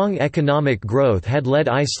 Strong economic growth had led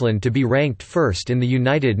Iceland to be ranked first in the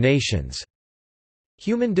United Nations'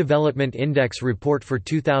 Human Development Index report for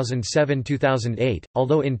 2007–2008,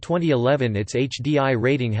 although in 2011 its HDI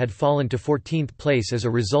rating had fallen to 14th place as a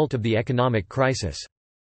result of the economic crisis.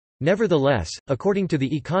 Nevertheless, according to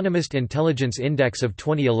the Economist Intelligence Index of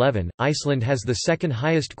 2011, Iceland has the second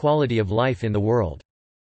highest quality of life in the world.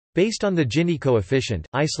 Based on the Gini coefficient,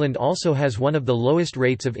 Iceland also has one of the lowest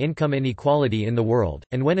rates of income inequality in the world,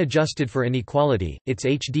 and when adjusted for inequality, its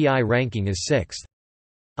HDI ranking is 6th.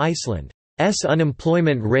 Iceland's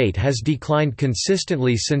unemployment rate has declined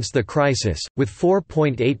consistently since the crisis, with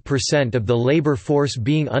 4.8% of the labor force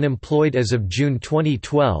being unemployed as of June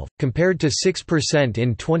 2012, compared to 6%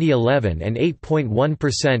 in 2011 and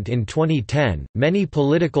 8.1% in 2010. Many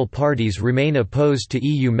political parties remain opposed to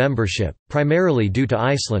EU membership, primarily due to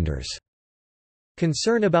Icelanders'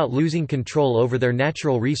 concern about losing control over their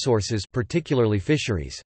natural resources, particularly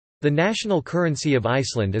fisheries. The national currency of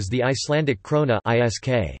Iceland is the Icelandic krona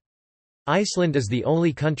 (ISK). Iceland is the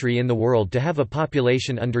only country in the world to have a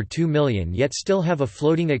population under 2 million yet still have a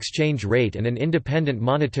floating exchange rate and an independent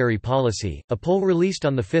monetary policy. A poll released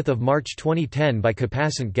on 5 March 2010 by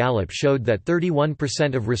Capacent Gallup showed that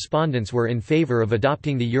 31% of respondents were in favor of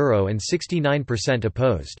adopting the euro and 69%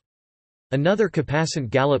 opposed. Another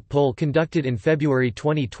Capacent Gallup poll conducted in February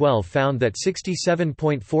 2012 found that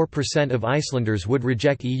 67.4% of Icelanders would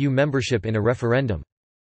reject EU membership in a referendum.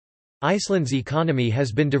 Iceland's economy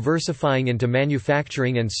has been diversifying into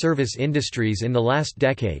manufacturing and service industries in the last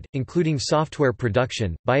decade, including software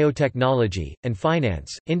production, biotechnology, and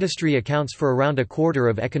finance. Industry accounts for around a quarter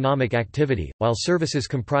of economic activity, while services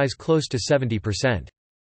comprise close to 70%.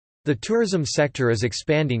 The tourism sector is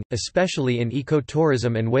expanding, especially in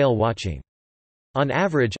ecotourism and whale watching. On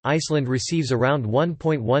average, Iceland receives around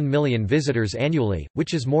 1.1 million visitors annually,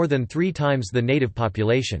 which is more than 3 times the native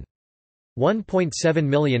population. 1.7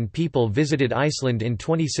 million people visited Iceland in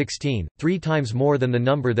 2016, 3 times more than the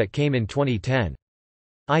number that came in 2010.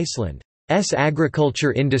 Iceland's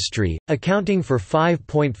agriculture industry, accounting for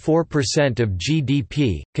 5.4% of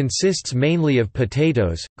GDP, consists mainly of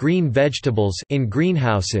potatoes, green vegetables in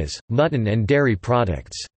greenhouses, mutton and dairy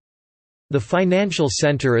products. The financial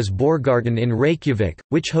center is Borgarden in Reykjavik,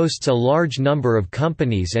 which hosts a large number of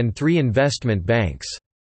companies and 3 investment banks.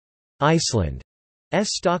 Iceland's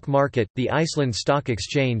stock market, the Iceland Stock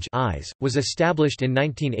Exchange was established in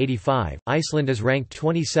 1985. Iceland is ranked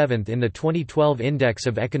 27th in the 2012 Index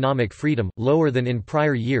of Economic Freedom, lower than in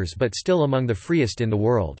prior years but still among the freest in the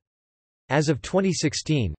world. As of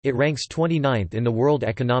 2016, it ranks 29th in the World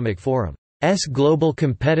Economic Forum's Global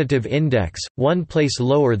Competitive Index, 1 place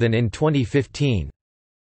lower than in 2015.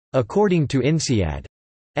 According to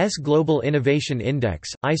INSEAD's Global Innovation Index,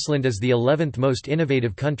 Iceland is the 11th most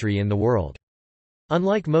innovative country in the world.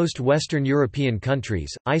 Unlike most Western European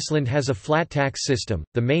countries, Iceland has a flat tax system.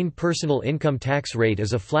 The main personal income tax rate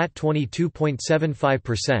is a flat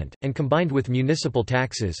 22.75%, and combined with municipal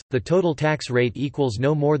taxes, the total tax rate equals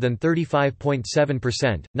no more than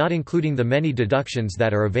 35.7%, not including the many deductions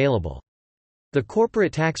that are available. The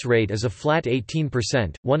corporate tax rate is a flat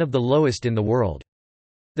 18%, one of the lowest in the world.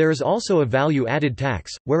 There is also a value-added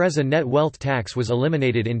tax, whereas a net wealth tax was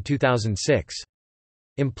eliminated in 2006.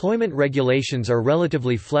 Employment regulations are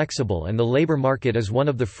relatively flexible and the labor market is one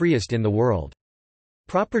of the freest in the world.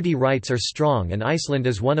 Property rights are strong and Iceland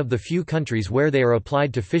is one of the few countries where they are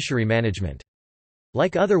applied to fishery management.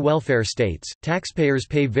 Like other welfare states, taxpayers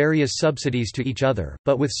pay various subsidies to each other,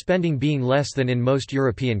 but with spending being less than in most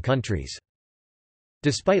European countries.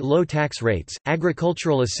 Despite low tax rates,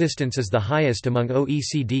 agricultural assistance is the highest among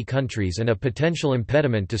OECD countries and a potential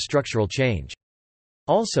impediment to structural change.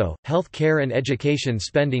 Also, health care and education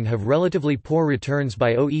spending have relatively poor returns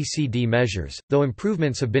by OECD measures, though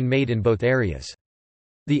improvements have been made in both areas.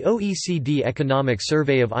 The OECD Economic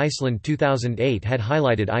Survey of Iceland 2008 had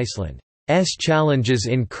highlighted Iceland's challenges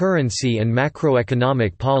in currency and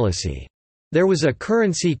macroeconomic policy. There was a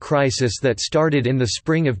currency crisis that started in the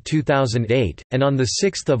spring of 2008, and on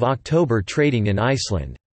 6 October trading in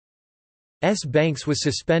Iceland's banks was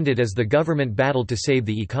suspended as the government battled to save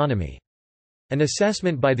the economy. An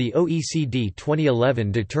assessment by the OECD 2011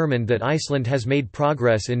 determined that Iceland has made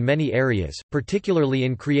progress in many areas, particularly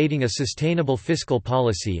in creating a sustainable fiscal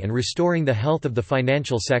policy and restoring the health of the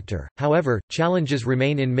financial sector. However, challenges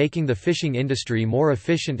remain in making the fishing industry more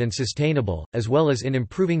efficient and sustainable, as well as in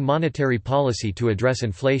improving monetary policy to address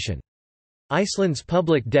inflation. Iceland's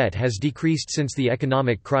public debt has decreased since the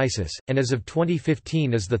economic crisis, and as of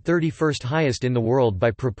 2015 is the 31st highest in the world by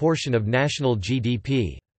proportion of national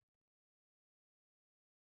GDP.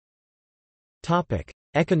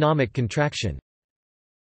 Economic contraction.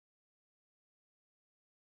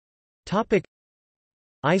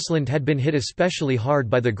 Iceland had been hit especially hard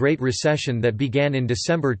by the Great Recession that began in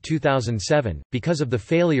December 2007, because of the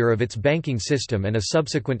failure of its banking system and a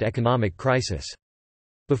subsequent economic crisis.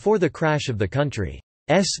 Before the crash of the country's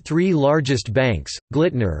three largest banks,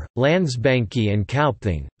 Glitnir, Landsbanki and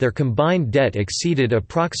Kaupthing, their combined debt exceeded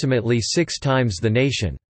approximately 6 times the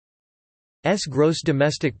nation's gross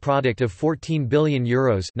domestic product of €14 billion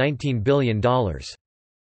 $19 billion.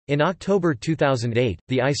 In October 2008,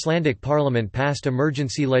 the Icelandic parliament passed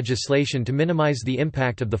emergency legislation to minimize the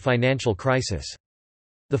impact of the financial crisis.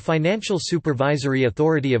 The Financial Supervisory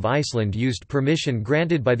Authority of Iceland used permission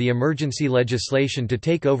granted by the emergency legislation to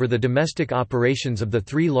take over the domestic operations of the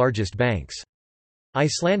 3 largest banks.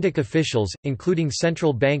 Icelandic officials, including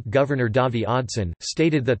Central Bank Governor Davíð Oddsson,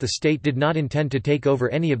 stated that the state did not intend to take over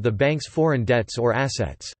any of the bank's foreign debts or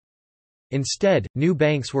assets. Instead, new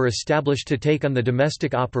banks were established to take on the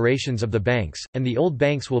domestic operations of the banks, and the old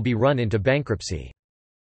banks will be run into bankruptcy.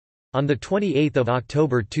 On 28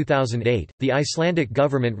 October 2008, the Icelandic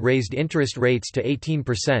government raised interest rates to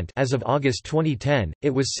 18%. As of August 2010, it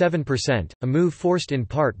was 7%, a move forced in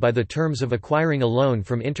part by the terms of acquiring a loan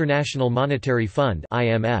from International Monetary Fund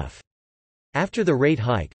 (IMF). After the rate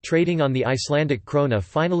hike, trading on the Icelandic krona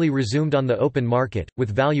finally resumed on the open market,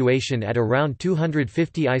 with valuation at around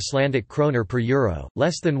 250 Icelandic kroner per euro,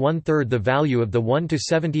 less than one-third the value of the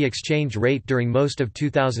 1:70 exchange rate during most of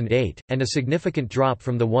 2008, and a significant drop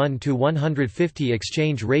from the 1:150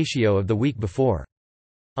 exchange ratio of the week before.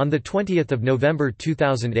 On 20 November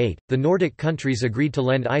 2008, the Nordic countries agreed to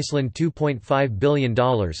lend Iceland $2.5 billion.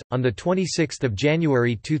 On 26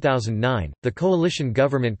 January 2009, the coalition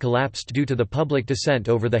government collapsed due to the public dissent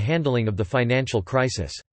over the handling of the financial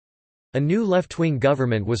crisis. A new left-wing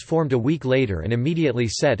government was formed a week later and immediately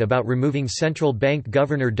set about removing central bank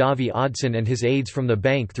governor Davíð Oddsson and his aides from the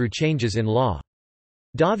bank through changes in law.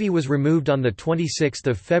 Davíð was removed on 26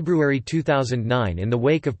 February 2009 in the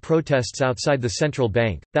wake of protests outside the central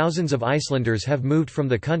bank. Thousands of Icelanders have moved from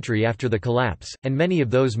the country after the collapse, and many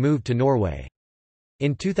of those moved to Norway.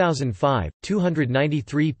 In 2005,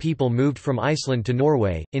 293 people moved from Iceland to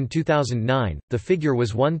Norway. In 2009, the figure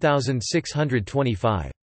was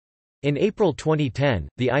 1,625. In April 2010,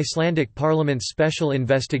 the Icelandic Parliament's Special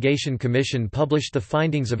Investigation Commission published the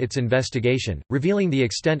findings of its investigation, revealing the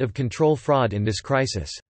extent of control fraud in this crisis.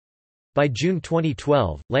 By June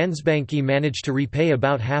 2012, Landsbanki managed to repay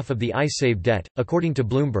about half of the Icesave debt. According to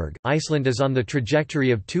Bloomberg, Iceland is on the trajectory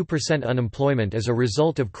of 2% unemployment as a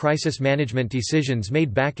result of crisis management decisions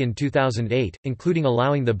made back in 2008, including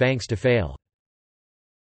allowing the banks to fail.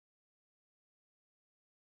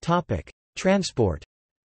 Transport.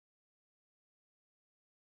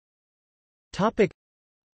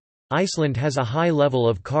 Iceland has a high level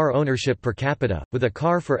of car ownership per capita, with a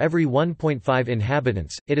car for every 1.5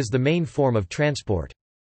 inhabitants. It is the main form of transport.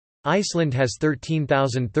 Iceland has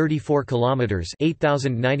 13,034 kilometers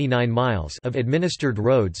 (8,099 miles) of administered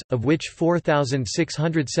roads, of which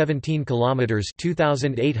 4,617 kilometers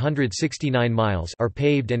 (2,869 miles) are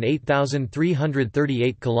paved and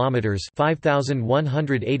 8,338 kilometers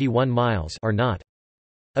 (5,181 miles) are not.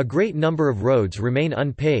 A great number of roads remain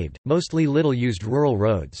unpaved, mostly little-used rural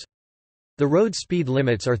roads. The road speed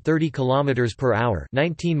limits are 30 km per hour,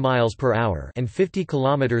 19 miles per hour, and 50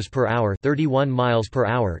 km per hour, 31 miles per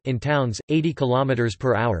hour in towns, 80 km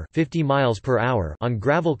per hour, 50 miles per hour on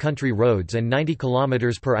gravel country roads, and 90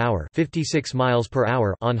 km per hour, 56 miles per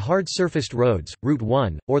hour on hard-surfaced roads. Route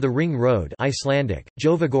 1, or the Ring Road, Icelandic,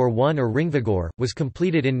 Jovagor 1 or Ringvagor, was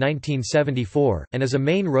completed in 1974 and is a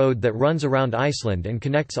main road that runs around Iceland and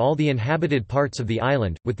connects all the inhabited parts of the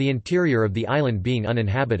island, with the interior of the island being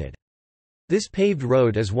uninhabited. This paved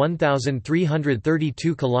road is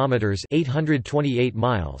 1,332 kilometers (828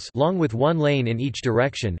 miles) long, with one lane in each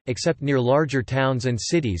direction, except near larger towns and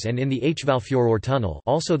cities, and in the Hvalfjörður tunnel,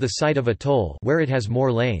 also the site of a toll, where it has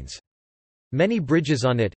more lanes. Many bridges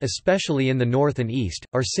on it, especially in the north and east,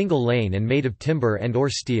 are single-lane and made of timber and/or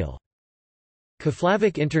steel.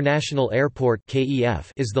 Keflavik International Airport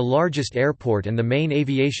 (KEF) is the largest airport and the main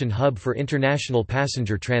aviation hub for international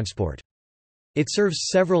passenger transport. It serves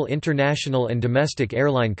several international and domestic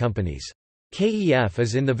airline companies. KEF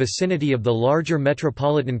is in the vicinity of the larger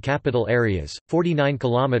metropolitan capital areas, 49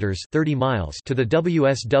 kilometers (30 miles) to the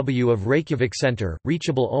WSW of Reykjavik Centre,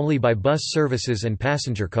 reachable only by bus services and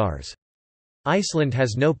passenger cars. Iceland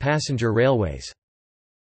has no passenger railways.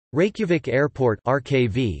 Reykjavik Airport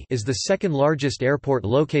 (RKV) is the second largest airport,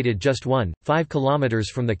 located just 1.5 kilometers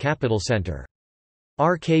from the capital centre.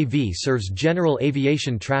 RKV serves general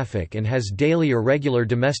aviation traffic and has daily or regular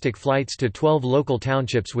domestic flights to 12 local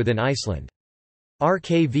townships within Iceland.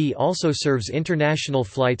 RKV also serves international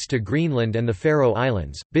flights to Greenland and the Faroe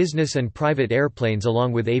Islands, business and private airplanes,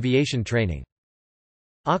 along with aviation training.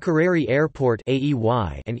 Akureyri Airport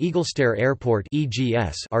 (AEY) and Eaglestair Airport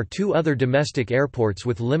 (EGS) are two other domestic airports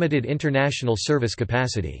with limited international service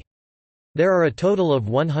capacity. There are a total of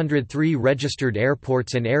 103 registered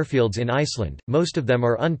airports and airfields in Iceland, most of them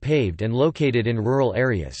are unpaved and located in rural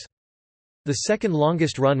areas. The second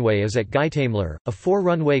longest runway is at Geitaimler, a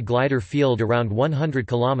four-runway glider field around 100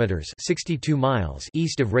 kilometers (62 miles)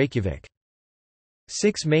 east of Reykjavik.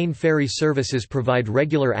 6 main ferry services provide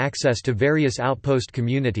regular access to various outpost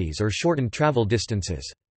communities or shorten travel distances.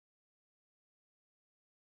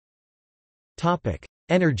 Topic: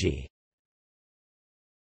 Energy.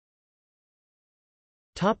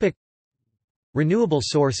 Renewable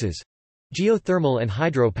sources, geothermal and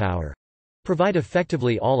hydropower, provide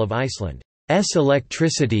effectively all of Iceland's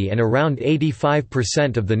electricity and around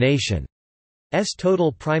 85% of the nation's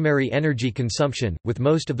total primary energy consumption, with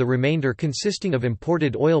most of the remainder consisting of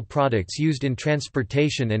imported oil products used in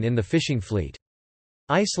transportation and in the fishing fleet.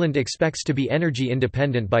 Iceland expects to be energy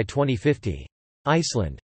independent by 2050.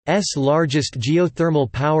 Iceland's largest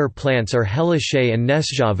geothermal power plants are Hellishay and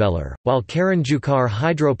Nesjavellir, while Karanjúkar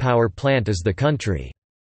hydropower plant is the country's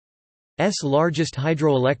largest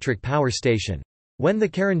hydroelectric power station. When the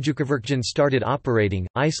Karanjúkavirkjun started operating,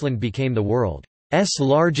 Iceland became the world's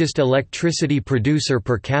largest electricity producer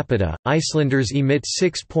per capita. Icelanders emit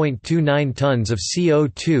 6.29 tons of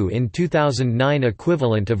CO2 in 2009,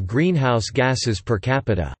 equivalent of greenhouse gases per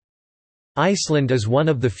capita. Iceland is one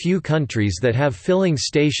of the few countries that have filling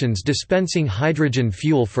stations dispensing hydrogen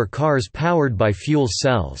fuel for cars powered by fuel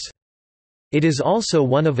cells. It is also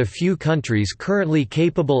one of a few countries currently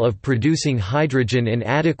capable of producing hydrogen in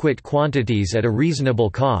adequate quantities at a reasonable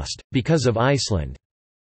cost, because of Iceland's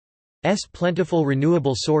plentiful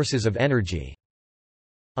renewable sources of energy.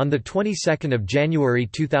 On the 22nd of January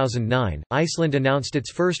 2009, Iceland announced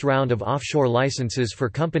its first round of offshore licenses for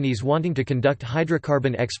companies wanting to conduct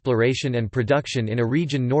hydrocarbon exploration and production in a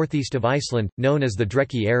region northeast of Iceland, known as the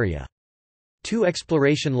Dreki area. 2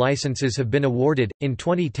 exploration licenses have been awarded. In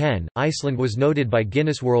 2010, Iceland was noted by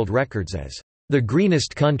Guinness World Records as the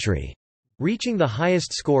greenest country, reaching the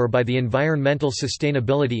highest score by the Environmental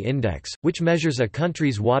Sustainability Index, which measures a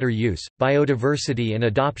country's water use, biodiversity and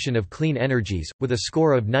adoption of clean energies, with a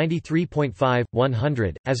score of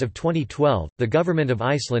 93.5/100. As of 2012, the government of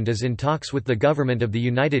Iceland is in talks with the government of the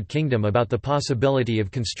United Kingdom about the possibility of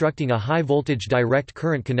constructing a high-voltage direct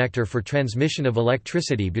current connector for transmission of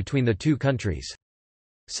electricity between the two countries.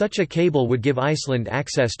 Such a cable would give Iceland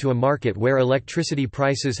access to a market where electricity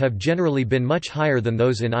prices have generally been much higher than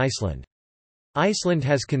those in Iceland. Iceland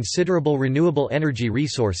has considerable renewable energy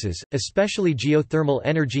resources, especially geothermal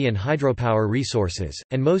energy and hydropower resources,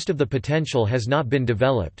 and most of the potential has not been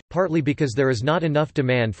developed, partly because there is not enough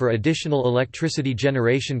demand for additional electricity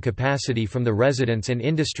generation capacity from the residents and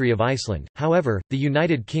industry of Iceland. However, the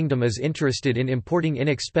United Kingdom is interested in importing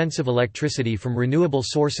inexpensive electricity from renewable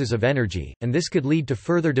sources of energy, and this could lead to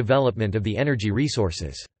further development of the energy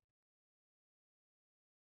resources.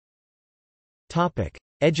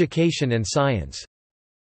 Education and science.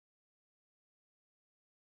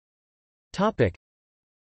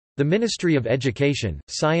 The Ministry of Education,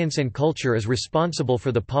 Science and Culture is responsible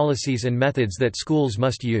for the policies and methods that schools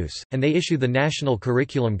must use, and they issue the national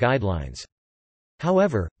curriculum guidelines.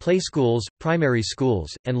 However, playschools, primary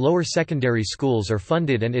schools, and lower secondary schools are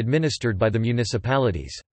funded and administered by the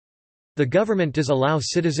municipalities. The government does allow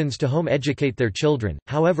citizens to home educate their children,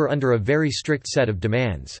 however under a very strict set of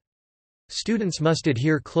demands. Students must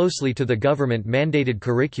adhere closely to the government-mandated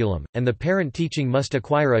curriculum, and the parent teaching must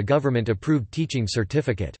acquire a government-approved teaching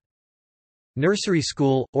certificate. Nursery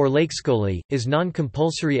school, or leikskole, is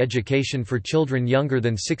non-compulsory education for children younger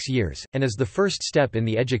than 6 years, and is the first step in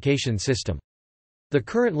the education system. The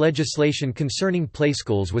current legislation concerning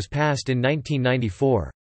playschools was passed in 1994.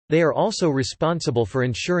 They are also responsible for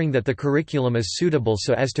ensuring that the curriculum is suitable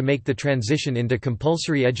so as to make the transition into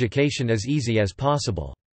compulsory education as easy as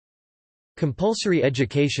possible. Compulsory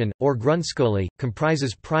education, or grundskole,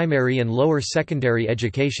 comprises primary and lower secondary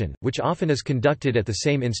education, which often is conducted at the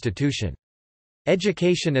same institution.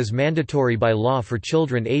 Education is mandatory by law for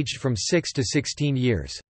children aged from 6 to 16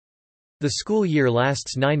 years. The school year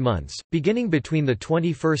lasts 9 months, beginning between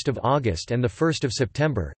 21 August and 1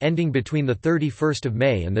 September, ending between 31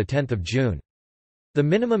 May and 10 June. The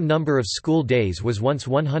minimum number of school days was once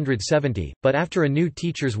 170, but after a new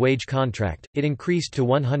teacher's wage contract, it increased to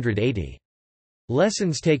 180.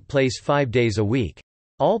 Lessons take place 5 days a week.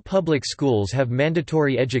 All public schools have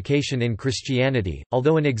mandatory education in Christianity,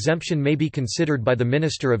 although an exemption may be considered by the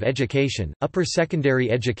Minister of Education. Upper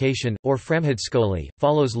secondary education, or framhøjskole,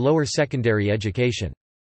 follows lower secondary education.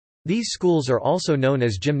 These schools are also known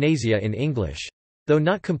as gymnasia in English. Though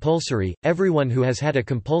not compulsory, everyone who has had a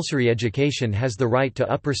compulsory education has the right to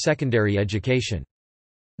upper secondary education.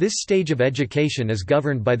 This stage of education is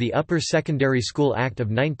governed by the Upper Secondary School Act of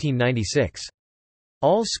 1996.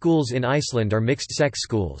 All schools in Iceland are mixed-sex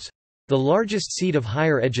schools. The largest seat of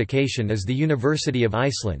higher education is the University of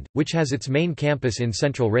Iceland, which has its main campus in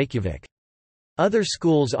central Reykjavik. Other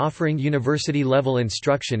schools offering university-level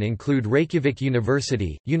instruction include Reykjavik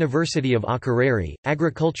University, University of Akureyri,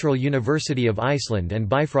 Agricultural University of Iceland and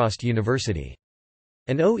Bifrost University.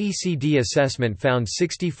 An OECD assessment found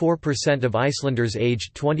 64% of Icelanders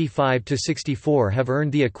aged 25 to 64 have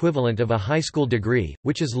earned the equivalent of a high school degree,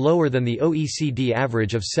 which is lower than the OECD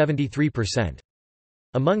average of 73%.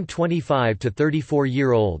 Among 25 to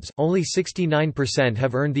 34-year-olds, only 69%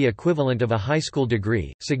 have earned the equivalent of a high school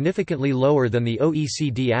degree, significantly lower than the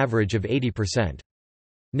OECD average of 80%.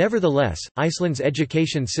 Nevertheless, Iceland's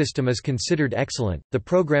education system is considered excellent. The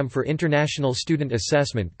Programme for International Student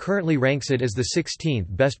Assessment currently ranks it as the 16th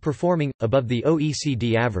best performing, above the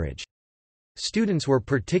OECD average. Students were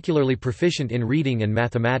particularly proficient in reading and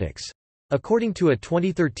mathematics. According to a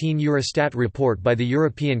 2013 Eurostat report by the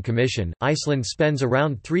European Commission, Iceland spends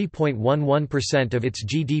around 3.11% of its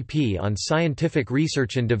GDP on scientific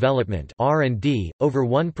research and development (R&D), over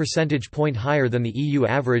 1 percentage point higher than the EU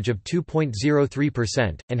average of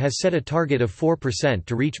 2.03%, and has set a target of 4%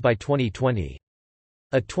 to reach by 2020.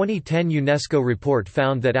 A 2010 UNESCO report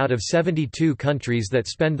found that out of 72 countries that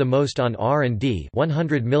spend the most on R&D,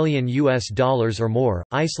 $100 million or more,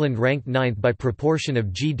 Iceland ranked 9th by proportion of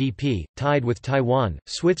GDP, tied with Taiwan,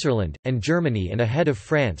 Switzerland, and Germany and ahead of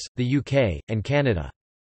France, the UK, and Canada.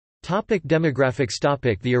 Demographics.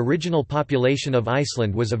 The original population of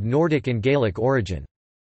Iceland was of Nordic and Gaelic origin.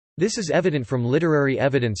 This is evident from literary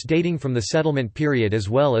evidence dating from the settlement period as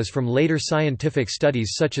well as from later scientific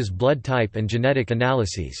studies such as blood type and genetic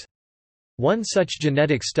analyses. One such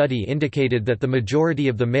genetic study indicated that the majority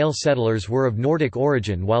of the male settlers were of Nordic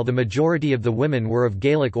origin while the majority of the women were of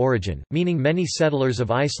Gaelic origin, meaning many settlers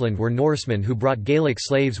of Iceland were Norsemen who brought Gaelic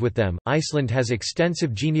slaves with them. Iceland has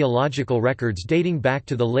extensive genealogical records dating back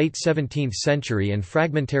to the late 17th century and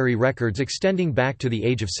fragmentary records extending back to the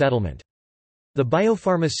age of settlement. The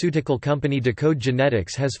biopharmaceutical company Decode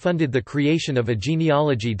Genetics has funded the creation of a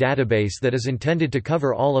genealogy database that is intended to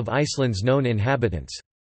cover all of Iceland's known inhabitants.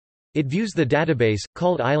 It views the database,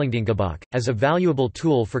 called Íslendingabók, as a valuable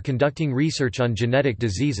tool for conducting research on genetic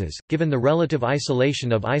diseases, given the relative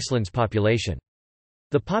isolation of Iceland's population.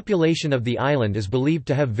 The population of the island is believed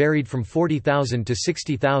to have varied from 40,000 to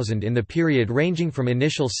 60,000 in the period ranging from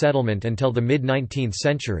initial settlement until the mid-19th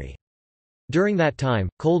century. During that time,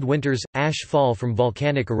 cold winters, ash fall from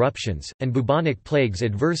volcanic eruptions, and bubonic plagues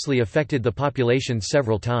adversely affected the population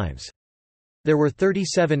several times. There were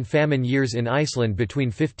 37 famine years in Iceland between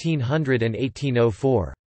 1500 and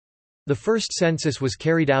 1804. The first census was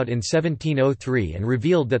carried out in 1703 and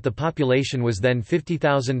revealed that the population was then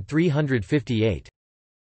 50,358.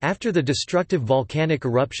 After the destructive volcanic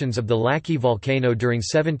eruptions of the Laki volcano during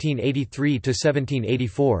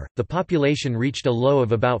 1783–1784, the population reached a low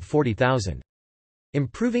of about 40,000.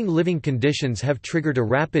 Improving living conditions have triggered a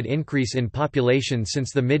rapid increase in population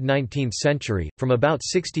since the mid-19th century, from about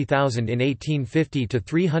 60,000 in 1850 to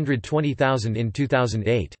 320,000 in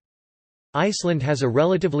 2008. Iceland has a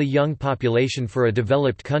relatively young population for a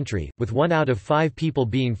developed country, with 1 out of 5 people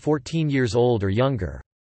being 14 years old or younger.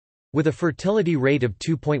 With a fertility rate of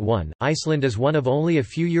 2.1, Iceland is one of only a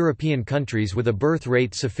few European countries with a birth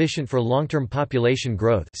rate sufficient for long-term population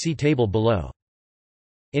growth. See table below.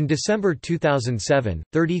 In December 2007,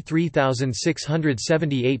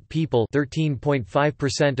 33,678 people,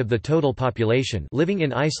 13.5% of the total population, living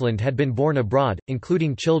in Iceland had been born abroad,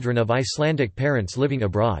 including children of Icelandic parents living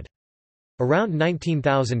abroad. Around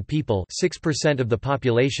 19,000 people, 6% of the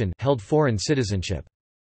population, held foreign citizenship.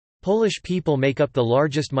 Polish people make up the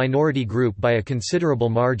largest minority group by a considerable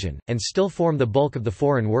margin, and still form the bulk of the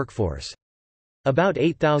foreign workforce. About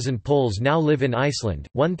 8,000 Poles now live in Iceland,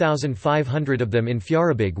 1,500 of them in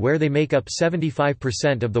Fjarðabyggð, where they make up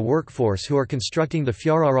 75% of the workforce who are constructing the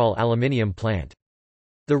Fjarðaál aluminium plant.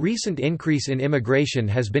 The recent increase in immigration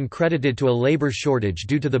has been credited to a labor shortage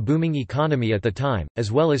due to the booming economy at the time,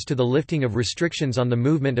 as well as to the lifting of restrictions on the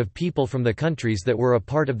movement of people from the countries that were a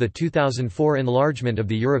part of the 2004 enlargement of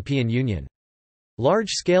the European Union.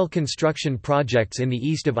 Large-scale construction projects in the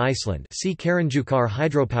east of Iceland, see Kárahnjúkar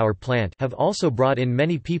hydropower plant, have also brought in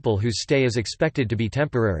many people whose stay is expected to be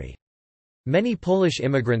temporary. Many Polish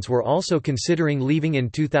immigrants were also considering leaving in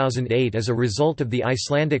 2008 as a result of the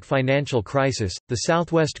Icelandic financial crisis. The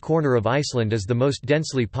southwest corner of Iceland is the most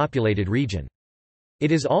densely populated region.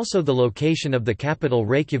 It is also the location of the capital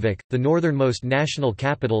Reykjavik, the northernmost national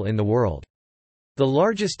capital in the world. The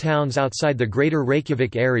largest towns outside the greater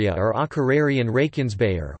Reykjavik area are Akureyri and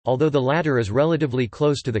Reykjanesbær, although the latter is relatively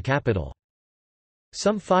close to the capital.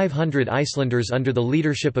 Some 500 Icelanders under the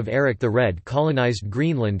leadership of Erik the Red colonized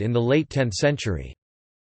Greenland in the late 10th century.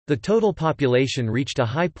 The total population reached a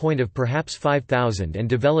high point of perhaps 5,000 and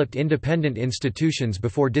developed independent institutions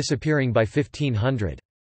before disappearing by 1500.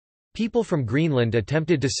 People from Greenland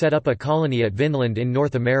attempted to set up a colony at Vinland in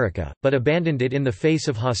North America, but abandoned it in the face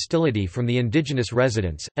of hostility from the indigenous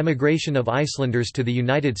residents. Emigration of Icelanders to the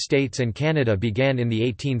United States and Canada began in the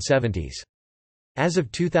 1870s. As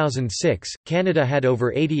of 2006, Canada had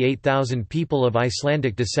over 88,000 people of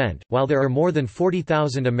Icelandic descent, while there are more than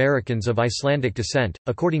 40,000 Americans of Icelandic descent,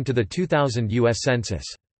 according to the 2000 U.S. Census.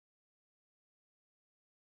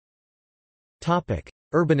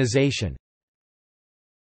 Urbanization.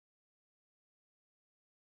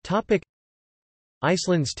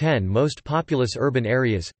 Iceland's 10 most populous urban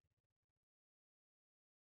areas.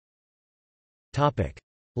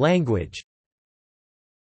 Language.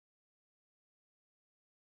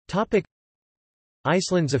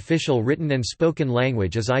 Iceland's official written and spoken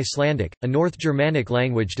language is Icelandic, a North Germanic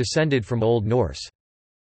language descended from Old Norse.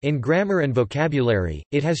 In grammar and vocabulary,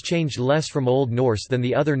 it has changed less from Old Norse than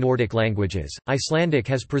the other Nordic languages. Icelandic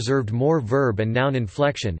has preserved more verb and noun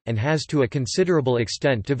inflection, and has to a considerable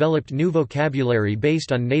extent developed new vocabulary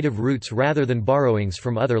based on native roots rather than borrowings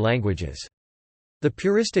from other languages. The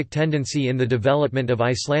puristic tendency in the development of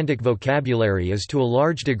Icelandic vocabulary is to a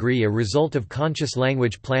large degree a result of conscious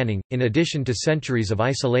language planning, in addition to centuries of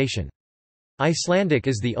isolation. Icelandic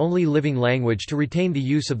is the only living language to retain the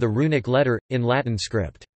use of the runic letter, in Latin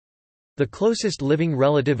script. The closest living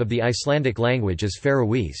relative of the Icelandic language is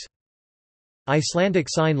Faroese. Icelandic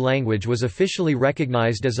Sign Language was officially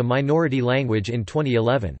recognized as a minority language in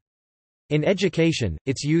 2011. In education,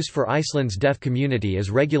 its use for Iceland's deaf community is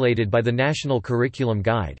regulated by the National Curriculum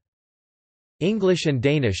Guide. English and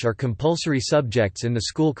Danish are compulsory subjects in the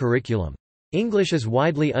school curriculum. English is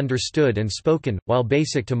widely understood and spoken, while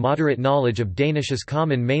basic to moderate knowledge of Danish is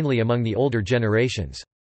common mainly among the older generations.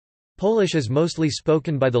 Polish is mostly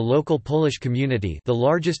spoken by the local Polish community, the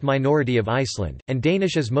largest minority of Iceland, and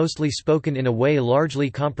Danish is mostly spoken in a way largely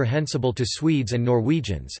comprehensible to Swedes and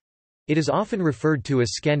Norwegians. It is often referred to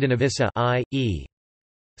as Skandinavissa, i.e.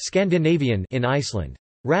 Scandinavian in Iceland.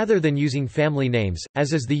 Rather than using family names,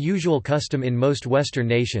 as is the usual custom in most Western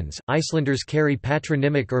nations, Icelanders carry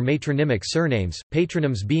patronymic or matronymic surnames,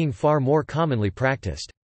 patronyms being far more commonly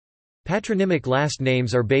practiced. Patronymic last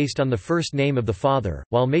names are based on the first name of the father,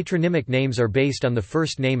 while matronymic names are based on the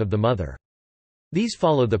first name of the mother. These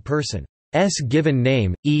follow the person's given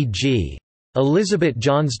name, e.g. Elizabeth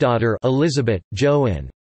Johnsdóttir, Elizabeth, Joan's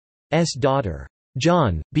daughter.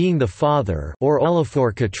 John, being the father, or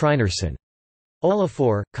Olafur Katrinarsson.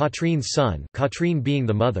 Olafur, Katrín's son, Katrine being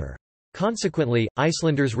the mother. Consequently,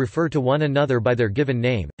 Icelanders refer to one another by their given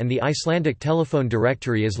name, and the Icelandic telephone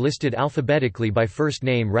directory is listed alphabetically by first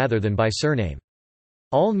name rather than by surname.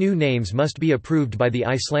 All new names must be approved by the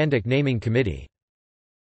Icelandic Naming Committee.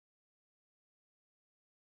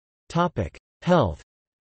 Health.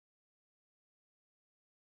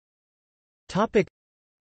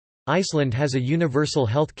 Iceland has a universal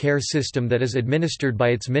health care system that is administered by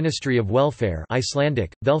its Ministry of Welfare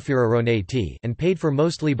Icelandic, Velferðarráðuneytið, and paid for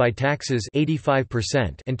mostly by taxes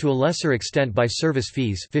 85% and to a lesser extent by service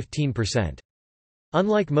fees 15%.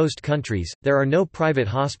 Unlike most countries, there are no private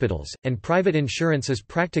hospitals, and private insurance is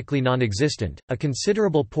practically non-existent. A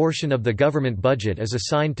considerable portion of the government budget is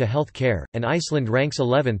assigned to health care, and Iceland ranks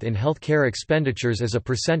 11th in health care expenditures as a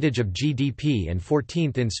percentage of GDP and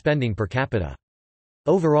 14th in spending per capita.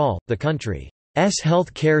 Overall, the country's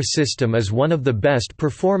health care system is one of the best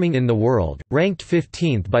performing in the world, ranked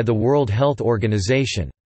 15th by the World Health Organization.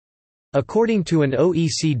 According to an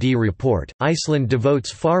OECD report, Iceland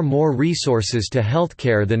devotes far more resources to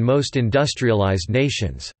healthcare than most industrialized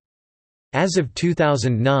nations. As of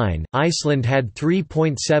 2009, Iceland had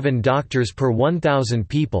 3.7 doctors per 1,000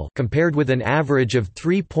 people compared with an average of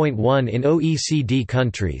 3.1 in OECD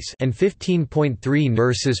countries and 15.3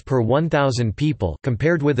 nurses per 1,000 people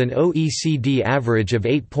compared with an OECD average of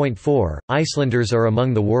 8.4. Icelanders are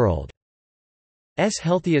among the world's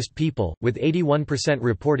healthiest people, with 81%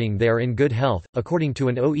 reporting they are in good health, according to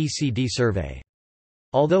an OECD survey.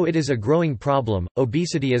 Although it is a growing problem,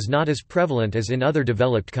 obesity is not as prevalent as in other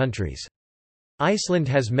developed countries. Iceland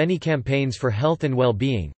has many campaigns for health and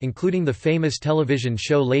well-being, including the famous television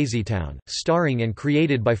show Lazytown, starring and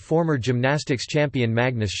created by former gymnastics champion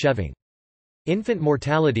Magnus Scheving. Infant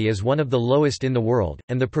mortality is one of the lowest in the world,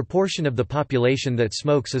 and the proportion of the population that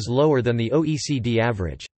smokes is lower than the OECD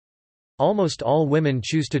average. Almost all women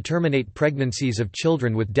choose to terminate pregnancies of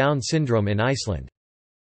children with Down syndrome in Iceland.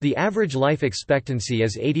 The average life expectancy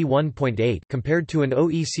is 81.8 compared to an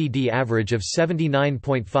OECD average of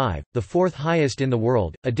 79.5, the fourth highest in the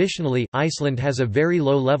world. Additionally, Iceland has a very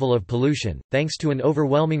low level of pollution, thanks to an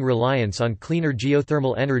overwhelming reliance on cleaner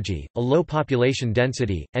geothermal energy, a low population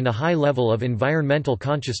density, and a high level of environmental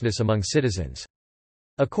consciousness among citizens.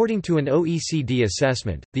 According to an OECD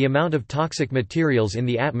assessment, the amount of toxic materials in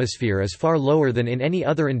the atmosphere is far lower than in any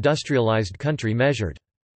other industrialized country measured.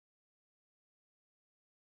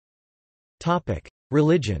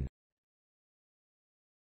 Religion.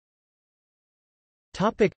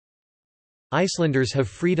 Icelanders have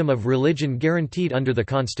freedom of religion guaranteed under the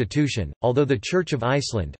constitution, although the Church of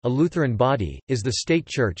Iceland, a Lutheran body, is the state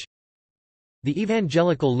church. The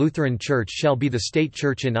Evangelical Lutheran Church shall be the state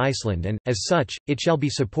church in Iceland and, as such, it shall be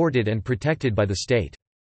supported and protected by the state.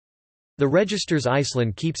 The Registers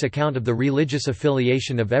Iceland keeps account of the religious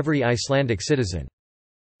affiliation of every Icelandic citizen.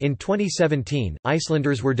 In 2017,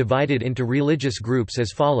 Icelanders were divided into religious groups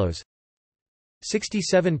as follows: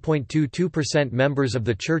 67.22% members of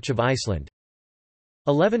the Church of Iceland,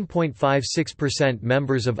 11.56%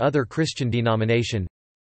 members of other Christian denomination,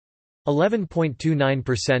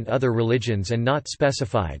 11.29% other religions and not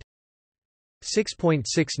specified,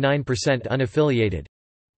 6.69% unaffiliated,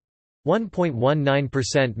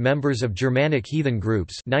 1.19% members of Germanic heathen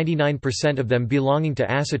groups, 99% of them belonging to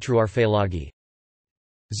Asatruarfélagi,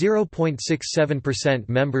 0.67%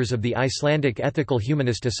 members of the Icelandic Ethical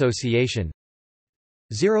Humanist Association,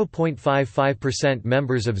 0.55%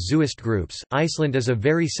 members of Zooist groups. Iceland is a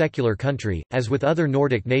very secular country. As with other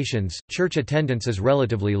Nordic nations, church attendance is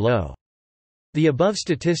relatively low. The above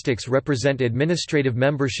statistics represent administrative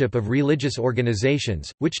membership of religious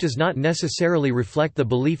organizations, which does not necessarily reflect the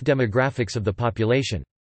belief demographics of the population.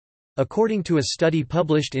 According to a study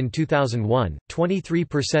published in 2001,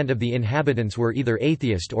 23% of the inhabitants were either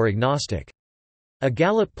atheist or agnostic. A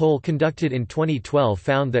Gallup poll conducted in 2012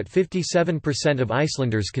 found that 57% of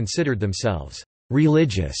Icelanders considered themselves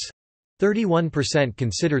religious, 31%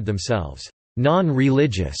 considered themselves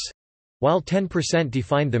non-religious, while 10%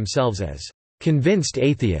 defined themselves as convinced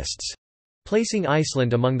atheists, placing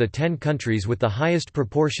Iceland among the 10 countries with the highest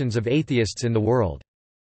proportions of atheists in the world.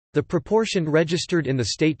 The proportion registered in the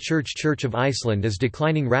state Church of Iceland is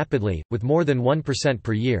declining rapidly, with more than 1%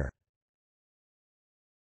 per year.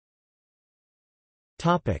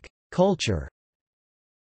 Culture.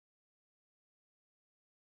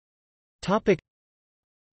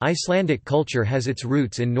 Icelandic culture has its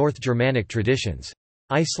roots in North Germanic traditions.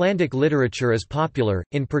 Icelandic literature is popular,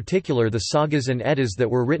 in particular the sagas and eddas that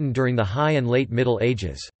were written during the High and Late Middle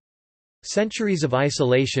Ages. Centuries of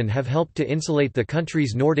isolation have helped to insulate the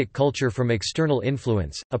country's Nordic culture from external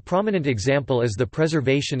influence. A prominent example is the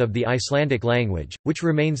preservation of the Icelandic language, which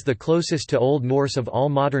remains the closest to Old Norse of all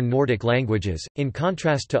modern Nordic languages. In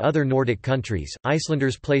contrast to other Nordic countries,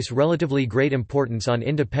 Icelanders place relatively great importance on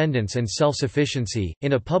independence and self-sufficiency.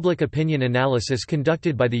 In a public opinion analysis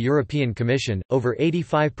conducted by the European Commission, over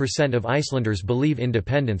 85% of Icelanders believe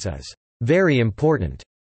independence is very important,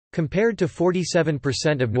 compared to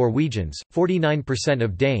 47% of Norwegians, 49%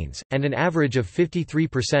 of Danes, and an average of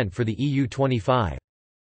 53% for the EU 25.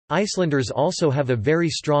 Icelanders also have a very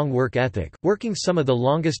strong work ethic, working some of the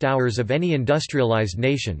longest hours of any industrialized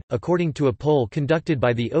nation. According to a poll conducted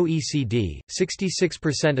by the OECD,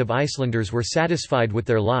 66% of Icelanders were satisfied with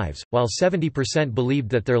their lives, while 70% believed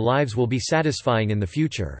that their lives will be satisfying in the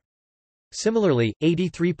future. Similarly,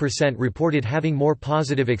 83% reported having more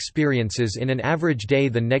positive experiences in an average day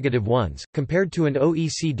than negative ones, compared to an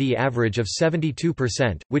OECD average of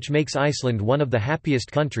 72%, which makes Iceland one of the happiest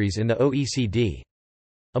countries in the OECD.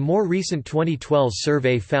 A more recent 2012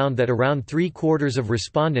 survey found that around three-quarters of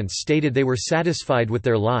respondents stated they were satisfied with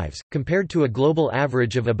their lives, compared to a global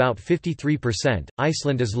average of about 53%.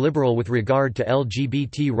 Iceland is liberal with regard to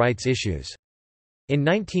LGBT rights issues. In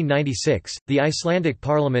 1996, the Icelandic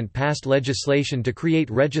parliament passed legislation to create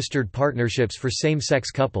registered partnerships for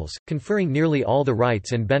same-sex couples, conferring nearly all the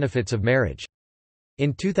rights and benefits of marriage.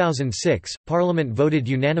 In 2006, Parliament voted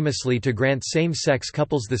unanimously to grant same-sex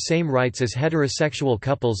couples the same rights as heterosexual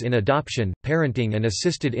couples in adoption, parenting and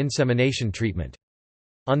assisted insemination treatment.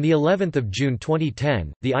 On the 11th of June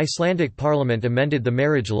 2010, the Icelandic parliament amended the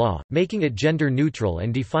marriage law, making it gender-neutral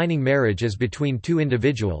and defining marriage as between two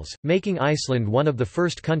individuals, making Iceland one of the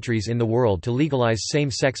first countries in the world to legalize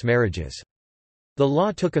same-sex marriages. The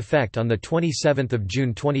law took effect on the 27th of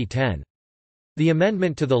June 2010. The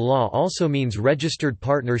amendment to the law also means registered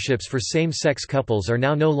partnerships for same-sex couples are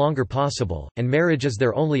now no longer possible, and marriage is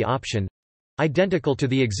their only option. Identical to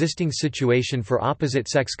the existing situation for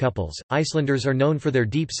opposite-sex couples, Icelanders are known for their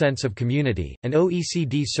deep sense of community. An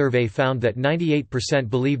OECD survey found that 98%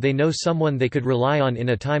 believe they know someone they could rely on in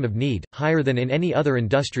a time of need, higher than in any other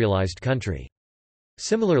industrialized country.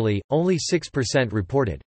 Similarly, only 6%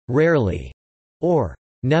 reported rarely or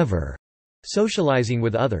never socializing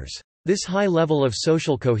with others. This high level of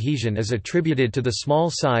social cohesion is attributed to the small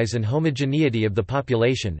size and homogeneity of the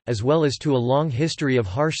population, as well as to a long history of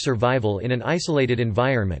harsh survival in an isolated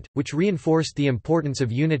environment, which reinforced the importance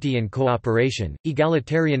of unity and cooperation.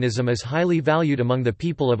 Egalitarianism is highly valued among the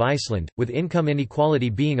people of Iceland, with income inequality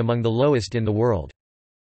being among the lowest in the world.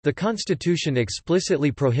 The constitution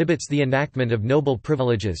explicitly prohibits the enactment of noble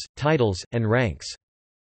privileges, titles, and ranks.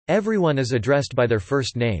 Everyone is addressed by their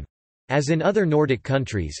first name. As in other Nordic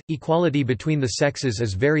countries, equality between the sexes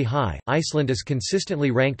is very high. Iceland is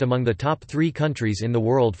consistently ranked among the top 3 countries in the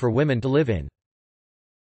world for women to live in.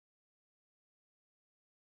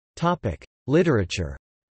 Topic: Literature.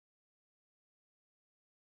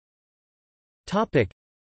 Topic: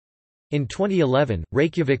 In 2011,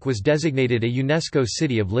 Reykjavik was designated a UNESCO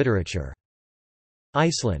City of Literature.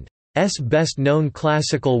 Iceland's best-known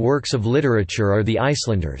classical works of literature are the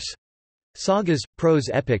Icelanders' sagas, prose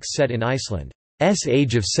epics set in Iceland's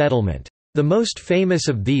age of settlement. The most famous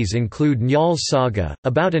of these include Njál's saga,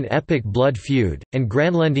 about an epic blood feud, and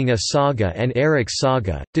Grænlendinga saga and Eric's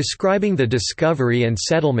saga, describing the discovery and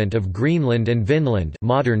settlement of Greenland and Vinland,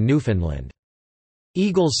 modern Newfoundland.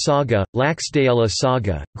 Egil's saga, Laxdæla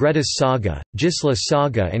saga, Greta's saga, Gisla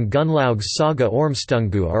saga and Gunnlaug's saga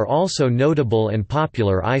Ormstungu are also notable and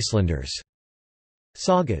popular Icelanders'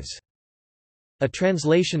 sagas. A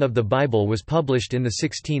translation of the Bible was published in the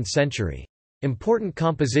 16th century. Important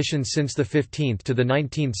compositions since the 15th to the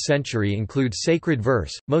 19th century include sacred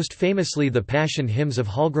verse, most famously the Passion hymns of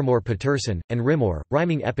Hallgrímur Pétursson, and rimor,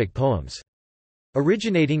 rhyming epic poems.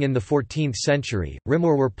 Originating in the 14th century,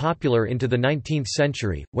 rimor were popular into the 19th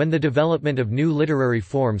century, when the development of new literary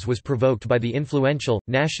forms was provoked by the influential,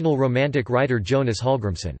 national romantic writer Jónas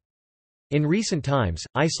Hallgrímsson. In recent times,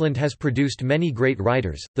 Iceland has produced many great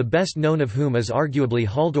writers, the best known of whom is arguably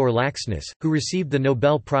Halldór Laxness, who received the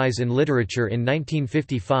Nobel Prize in Literature in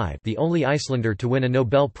 1955, the only Icelander to win a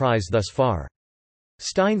Nobel Prize thus far.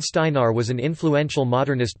 Steinn Steinarr was an influential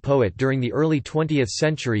modernist poet during the early 20th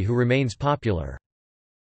century who remains popular.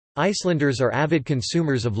 Icelanders are avid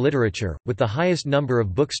consumers of literature, with the highest number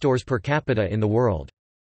of bookstores per capita in the world.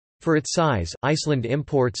 For its size, Iceland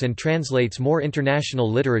imports and translates more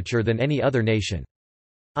international literature than any other nation.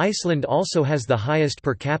 Iceland also has the highest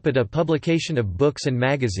per capita publication of books and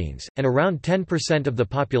magazines, and around 10% of the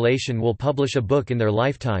population will publish a book in their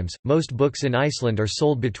lifetimes. Most books in Iceland are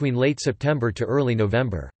sold between late September to early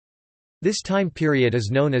November. This time period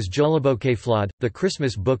is known as Jólabókaflóð, the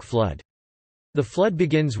Christmas book flood. The flood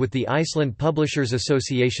begins with the Iceland Publishers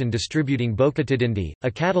Association distributing Bókatidindi,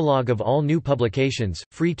 a catalogue of all new publications,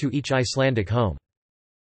 free to each Icelandic home.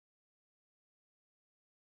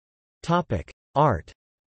 Art.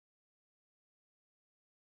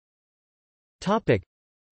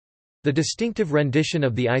 The distinctive rendition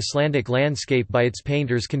of the Icelandic landscape by its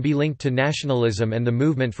painters can be linked to nationalism and the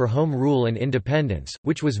movement for home rule and independence,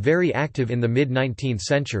 which was very active in the mid-19th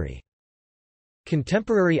century.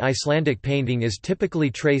 Contemporary Icelandic painting is typically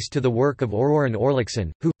traced to the work of Ororin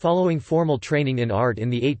Orlíksson, who, following formal training in art in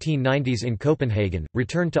the 1890s in Copenhagen,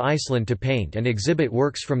 returned to Iceland to paint and exhibit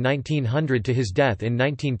works from 1900 to his death in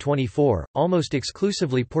 1924, almost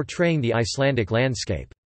exclusively portraying the Icelandic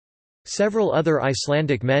landscape. Several other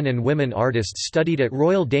Icelandic men and women artists studied at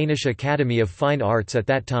Royal Danish Academy of Fine Arts at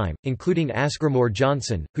that time, including Asgrimur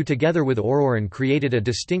Jónsson, who together with Ororin created a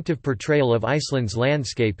distinctive portrayal of Iceland's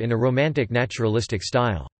landscape in a romantic naturalistic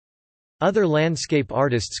style. Other landscape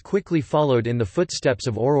artists quickly followed in the footsteps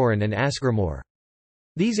of Ororin and Asgrimur.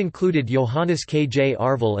 These included Johannes K. J.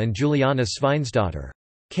 Arval and Juliana Sveinsdóttir.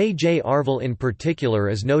 K. J. Arval in particular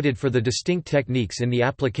is noted for the distinct techniques in the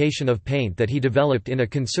application of paint that he developed in a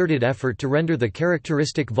concerted effort to render the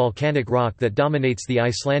characteristic volcanic rock that dominates the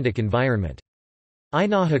Icelandic environment.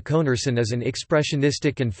 Einar Hákonarson is an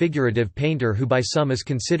expressionistic and figurative painter who by some is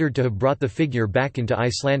considered to have brought the figure back into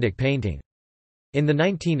Icelandic painting. In the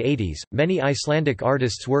 1980s, many Icelandic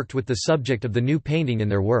artists worked with the subject of the new painting in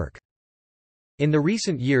their work. In the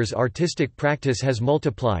recent years, artistic practice has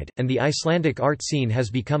multiplied, and the Icelandic art scene has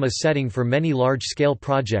become a setting for many large-scale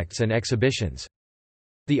projects and exhibitions.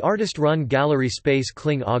 The artist-run gallery space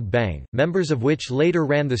Kling og Bang, members of which later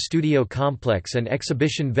ran the studio complex and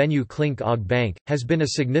exhibition venue Klink og Bank, has been a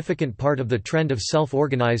significant part of the trend of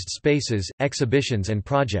self-organized spaces, exhibitions and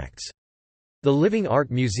projects. The Living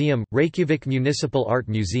Art Museum, Reykjavik Municipal Art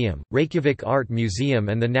Museum, Reykjavik Art Museum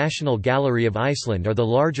and the National Gallery of Iceland are the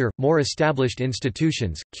larger, more established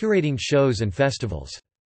institutions, curating shows and festivals.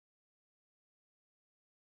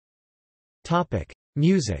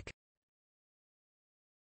 Music.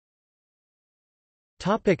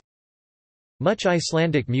 Much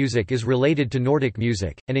Icelandic music is related to Nordic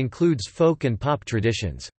music, and includes folk and pop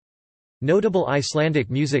traditions. Notable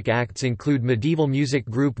Icelandic music acts include medieval music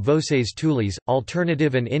group Voces Tulis,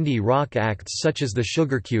 alternative and indie rock acts such as the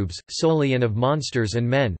Sugarcubes, Soli and of Monsters and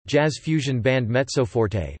Men, jazz fusion band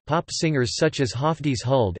Mezzoforte, pop singers such as Hofdís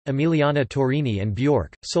Huld, Emiliana Torini and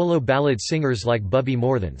Björk, solo ballad singers like Bubby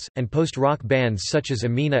Morthens, and post-rock bands such as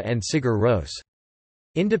Amina and Sigur Rós.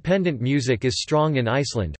 Independent music is strong in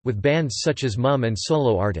Iceland, with bands such as Mum and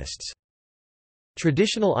solo artists.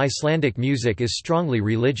 Traditional Icelandic music is strongly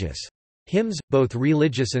religious. Hymns, both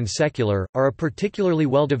religious and secular, are a particularly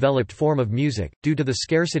well-developed form of music, due to the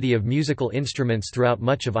scarcity of musical instruments throughout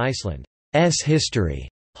much of Iceland's history.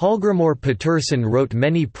 Hallgrímur Pétursson wrote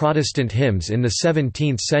many Protestant hymns in the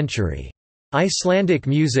 17th century. Icelandic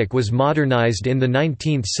music was modernized in the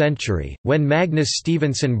 19th century, when Magnus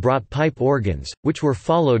Stephenson brought pipe organs, which were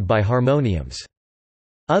followed by harmoniums.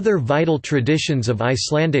 Other vital traditions of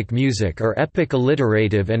Icelandic music are epic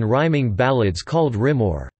alliterative and rhyming ballads called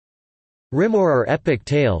rimor. Rimor are epic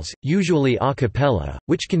tales, usually a cappella,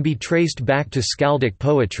 which can be traced back to skaldic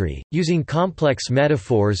poetry, using complex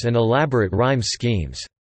metaphors and elaborate rhyme schemes.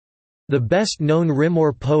 The best-known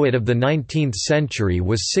rimor poet of the 19th century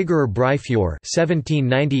was Sigurður Breiðfjörður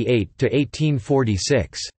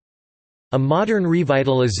 (1798–1846). A modern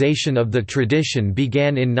revitalization of the tradition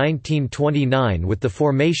began in 1929 with the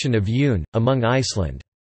formation of Une, among Iceland's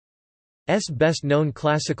best-known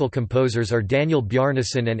classical composers are Daniel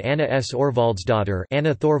Bjarnason and Anna S.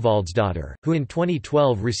 Thorvaldsdóttir, who in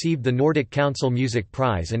 2012 received the Nordic Council Music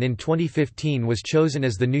Prize and in 2015 was chosen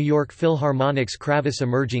as the New York Philharmonic's Kravis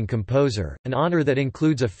Emerging Composer, an honor that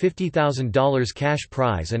includes a $50,000 cash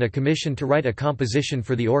prize and a commission to write a composition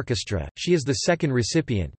for the orchestra. She is the second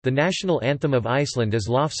recipient. The national anthem of Iceland is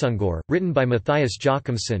Lofsöngur, written by Matthias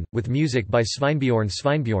Jochumsson, with music by Sveinbjörn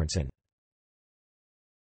Sveinbjörnsson.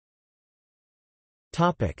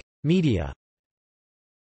 Media.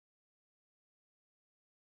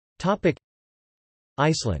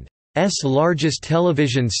 Iceland's largest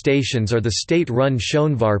television stations are the state-run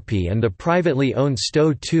Sjónvarpið and the privately owned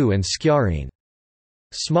Stöð 2 and Skjárinn.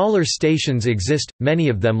 Smaller stations exist, many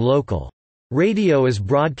of them local. Radio is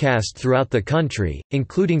broadcast throughout the country,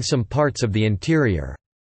 including some parts of the interior.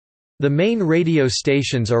 The main radio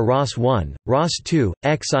stations are Rás 1, Rás 2,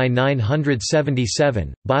 XI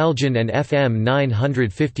 977, Bylgjan and FM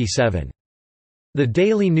 957. The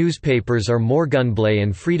daily newspapers are Morgunblaðið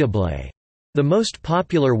and Fríðablaðið. The most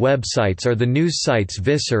popular websites are the news sites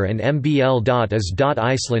Visser and mbl.is.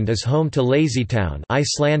 Iceland is home to Lazytown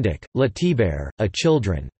Icelandic, Latibear, a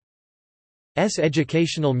children's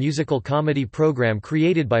educational musical comedy program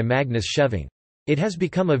created by Magnus Scheving. It has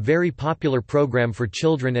become a very popular program for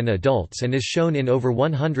children and adults and is shown in over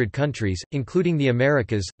 100 countries, including the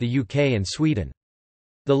Americas, the UK and Sweden.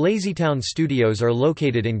 The Lazytown studios are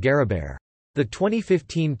located in Garabær. The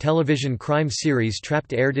 2015 television crime series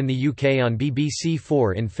Trapped aired in the UK on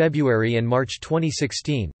BBC4 in February and March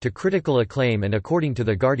 2016, to critical acclaim and according to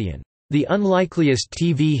The Guardian, the unlikeliest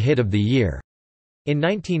TV hit of the year. In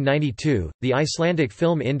 1992, the Icelandic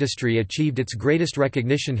film industry achieved its greatest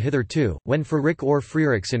recognition hitherto, when Friðrik Ore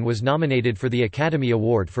Friðriksson was nominated for the Academy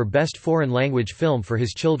Award for Best Foreign Language Film for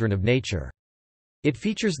his Children of Nature. It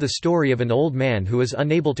features the story of an old man who is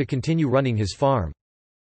unable to continue running his farm.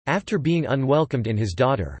 After being unwelcomed in his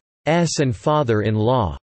daughter's and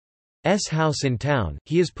father-in-law's house in town,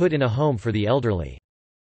 he is put in a home for the elderly.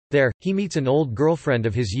 There, he meets an old girlfriend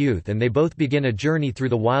of his youth and they both begin a journey through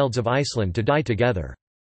the wilds of Iceland to die together.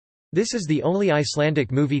 This is the only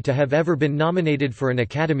Icelandic movie to have ever been nominated for an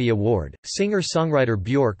Academy Award. Singer-songwriter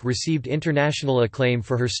Björk received international acclaim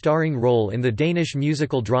for her starring role in the Danish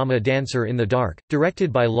musical drama Dancer in the Dark,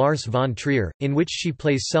 directed by Lars von Trier, in which she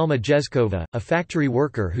plays Selma Jeskova, a factory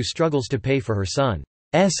worker who struggles to pay for her son's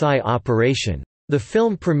eye operation. The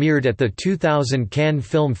film premiered at the 2000 Cannes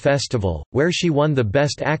Film Festival, where she won the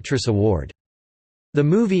Best Actress award. The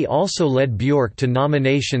movie also led Björk to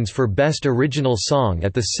nominations for Best Original Song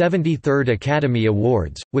at the 73rd Academy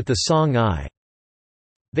Awards, with the song I've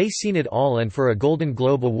Seen It All, and for a Golden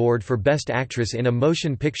Globe Award for Best Actress in a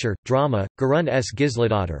Motion Picture, Drama. Guðrún S.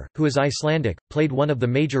 Gísladóttir, who is Icelandic, played one of the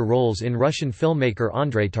major roles in Russian filmmaker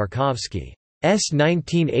Andrei Tarkovsky's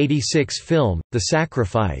 1986 film, The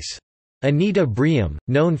Sacrifice. Anita Brium,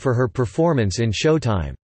 known for her performance in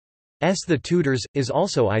Showtime's The Tudors, is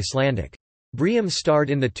also Icelandic. Brium starred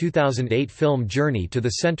in the 2008 film Journey to the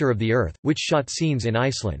Center of the Earth, which shot scenes in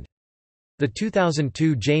Iceland. The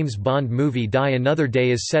 2002 James Bond movie Die Another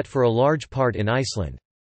Day is set for a large part in Iceland.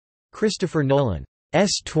 Christopher Nolan's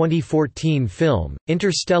 2014 film,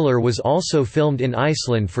 Interstellar, was also filmed in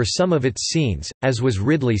Iceland for some of its scenes, as was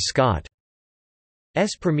Ridley Scott's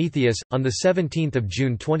Prometheus. On 17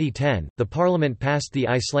 June 2010, the Parliament passed the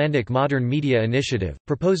Icelandic Modern Media Initiative,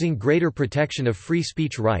 proposing greater protection of free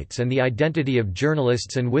speech rights and the identity of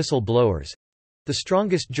journalists and whistle-blowers—the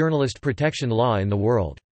strongest journalist protection law in the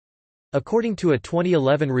world. According to a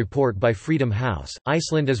 2011 report by Freedom House,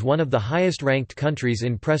 Iceland is one of the highest-ranked countries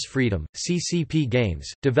in press freedom. CCP Games,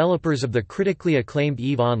 developers of the critically acclaimed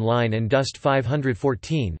EVE Online and Dust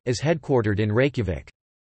 514, is headquartered in Reykjavik.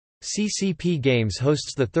 CCP Games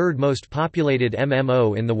hosts the third most populated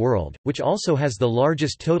MMO in the world, which also has the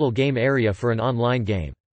largest total game area for an online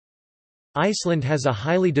game. Iceland has a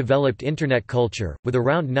highly developed Internet culture, with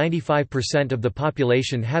around 95% of the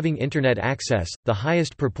population having Internet access, the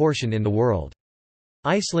highest proportion in the world.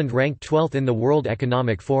 Iceland ranked 12th in the World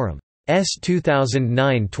Economic Forum's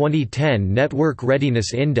 2009-2010 Network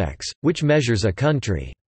Readiness Index, which measures a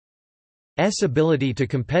country's ability to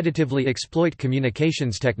competitively exploit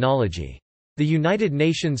communications technology. The United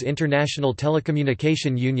Nations International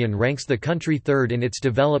Telecommunication Union ranks the country third in its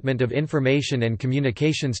development of information and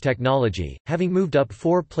communications technology, having moved up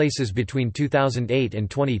 4 places between 2008 and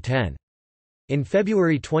 2010. In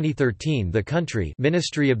February 2013, the country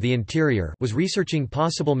Ministry of the Interior was researching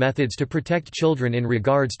possible methods to protect children in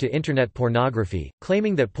regards to Internet pornography,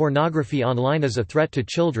 claiming that pornography online is a threat to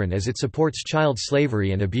children as it supports child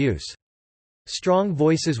slavery and abuse. Strong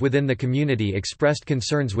voices within the community expressed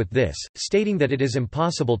concerns with this, stating that it is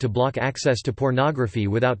impossible to block access to pornography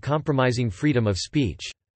without compromising freedom of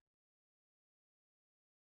speech.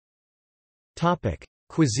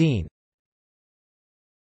 Cuisine.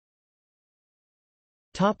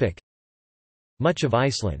 Much of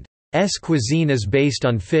Iceland's cuisine is based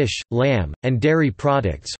on fish, lamb, and dairy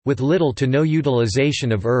products, with little to no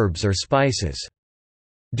utilization of herbs or spices.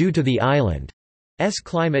 Due to the island's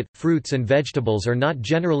climate, fruits and vegetables are not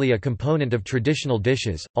generally a component of traditional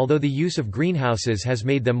dishes, although the use of greenhouses has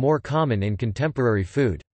made them more common in contemporary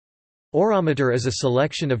food. Óramatur is a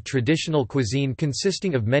selection of traditional cuisine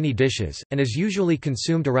consisting of many dishes, and is usually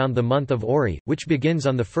consumed around the month of Ori, which begins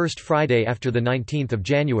on the first Friday after the 19th of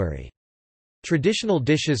January. Traditional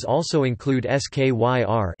dishes also include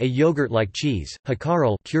skyr, a yogurt-like cheese,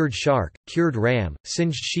 hakarl, cured shark, cured ram,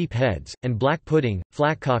 singed sheep heads, and black pudding,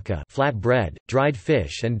 flatkaka, flat bread, dried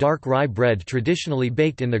fish, and dark rye bread traditionally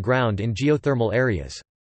baked in the ground in geothermal areas.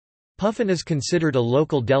 Puffin is considered a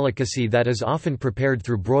local delicacy that is often prepared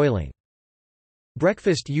through broiling.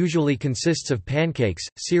 Breakfast usually consists of pancakes,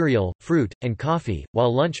 cereal, fruit, and coffee,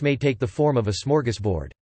 while lunch may take the form of a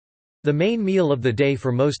smorgasbord. The main meal of the day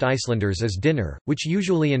for most Icelanders is dinner, which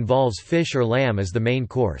usually involves fish or lamb as the main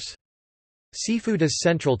course. Seafood is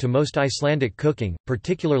central to most Icelandic cooking,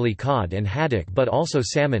 particularly cod and haddock, but also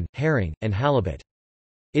salmon, herring, and halibut.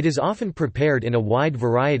 It is often prepared in a wide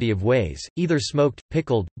variety of ways, either smoked,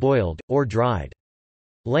 pickled, boiled, or dried.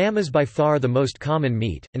 Lamb is by far the most common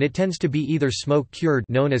meat, and it tends to be either smoke-cured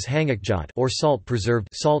known as hangakjot or salt-preserved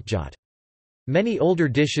saltjot. Many older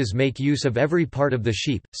dishes make use of every part of the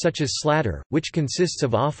sheep, such as slather, which consists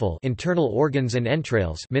of offal, internal organs and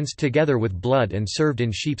entrails, minced together with blood and served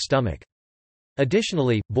in sheep stomach.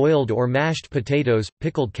 Additionally, boiled or mashed potatoes,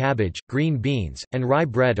 pickled cabbage, green beans, and rye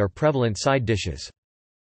bread are prevalent side dishes.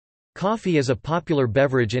 Coffee is a popular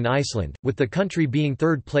beverage in Iceland, with the country being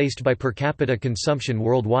third-placed by per capita consumption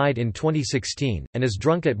worldwide in 2016, and is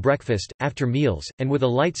drunk at breakfast, after meals, and with a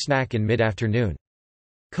light snack in mid-afternoon.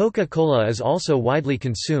 Coca-Cola is also widely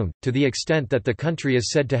consumed, to the extent that the country is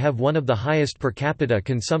said to have one of the highest per capita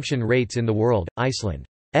consumption rates in the world. Iceland's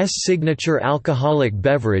signature alcoholic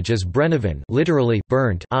beverage is brennivin, literally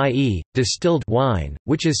burnt, i.e., distilled wine,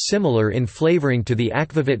 which is similar in flavoring to the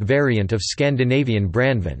akvavit variant of Scandinavian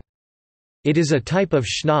brandvin. It is a type of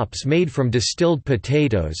schnapps made from distilled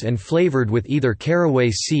potatoes and flavored with either caraway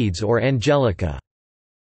seeds or angelica.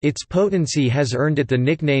 Its potency has earned it the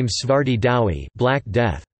nickname Svarti Dawi, Black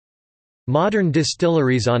Death. Modern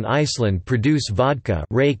distilleries on Iceland produce vodka,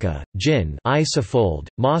 reyka, gin, isafold,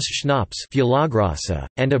 moss schnapps, fjolagrasa,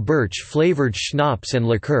 and a birch-flavored schnapps and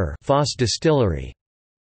liqueur, Foss Distillery.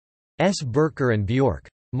 Birker and Bjork.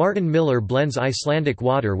 Martin Miller blends Icelandic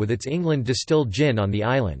water with its England distilled gin on the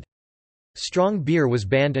island. Strong beer was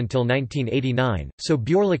banned until 1989, so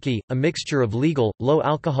Bjorliki, a mixture of legal,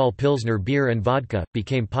 low-alcohol Pilsner beer and vodka,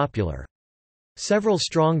 became popular. Several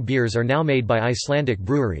strong beers are now made by Icelandic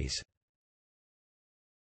breweries.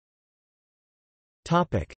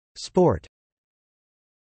 Sport.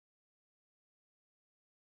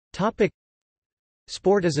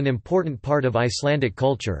 Sport is an important part of Icelandic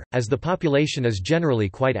culture, as the population is generally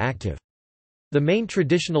quite active. The main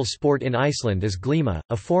traditional sport in Iceland is glima,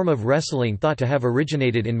 a form of wrestling thought to have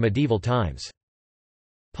originated in medieval times.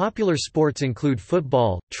 Popular sports include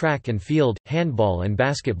football, track and field, handball and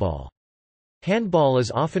basketball. Handball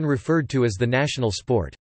is often referred to as the national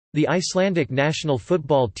sport. The Icelandic national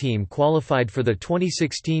football team qualified for the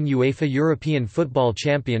 2016 UEFA European Football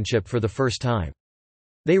Championship for the first time.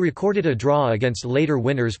 They recorded a draw against later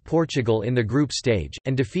winners Portugal in the group stage,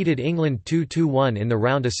 and defeated England 2-1 in the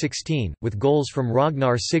round of 16, with goals from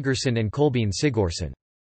Ragnar Sigurðsson and Kolbeinn Sigurðsson.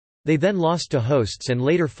 They then lost to hosts and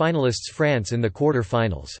later finalists France in the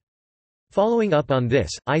quarter-finals. Following up on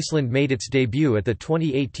this, Iceland made its debut at the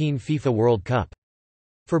 2018 FIFA World Cup.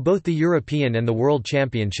 For both the European and the World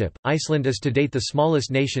Championship, Iceland is to date the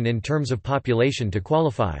smallest nation in terms of population to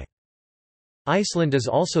qualify. Iceland is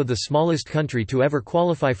also the smallest country to ever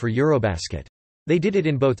qualify for Eurobasket. They did it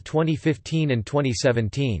in both 2015 and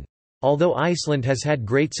 2017. Although Iceland has had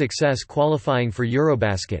great success qualifying for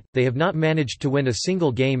Eurobasket, they have not managed to win a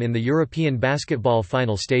single game in the European basketball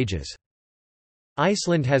final stages.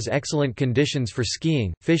 Iceland has excellent conditions for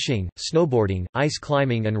skiing, fishing, snowboarding, ice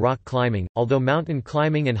climbing and rock climbing, although mountain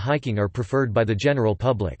climbing and hiking are preferred by the general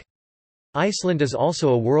public. Iceland is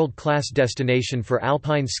also a world-class destination for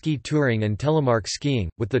alpine ski touring and telemark skiing,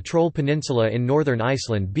 with the Troll Peninsula in northern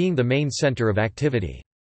Iceland being the main center of activity.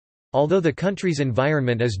 Although the country's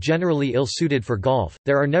environment is generally ill-suited for golf,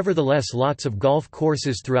 there are nevertheless lots of golf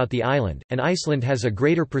courses throughout the island, and Iceland has a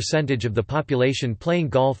greater percentage of the population playing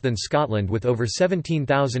golf than Scotland, with over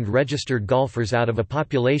 17,000 registered golfers out of a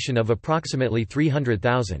population of approximately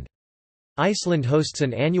 300,000. Iceland hosts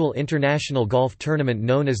an annual international golf tournament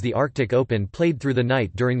known as the Arctic Open, played through the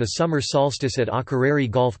night during the summer solstice at Akureyri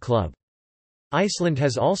Golf Club. Iceland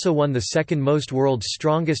has also won the second most world's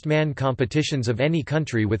strongest man competitions of any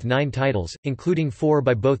country with 9 titles, including 4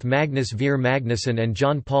 by both Magnus Veer Magnusson and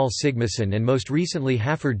John Paul Sigmason, and most recently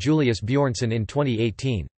Hafþór Julius Bjornsson in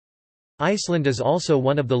 2018. Iceland is also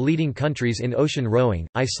one of the leading countries in ocean rowing.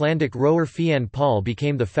 Icelandic rower Fiann Paul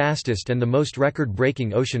became the fastest and the most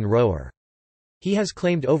record-breaking ocean rower. He has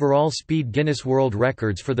claimed overall speed Guinness World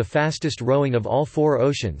Records for the fastest rowing of all 4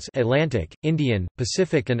 oceans, Atlantic, Indian,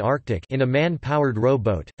 Pacific and Arctic, in a man-powered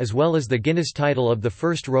rowboat, as well as the Guinness title of the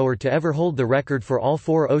first rower to ever hold the record for all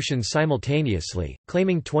 4 oceans simultaneously,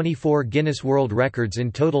 claiming 24 Guinness World Records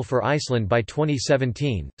in total for Iceland by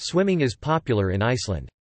 2017. Swimming is popular in Iceland.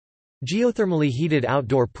 Geothermally heated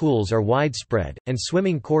outdoor pools are widespread, and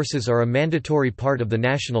swimming courses are a mandatory part of the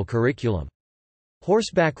national curriculum.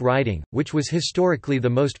 Horseback riding, which was historically the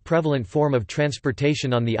most prevalent form of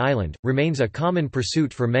transportation on the island, remains a common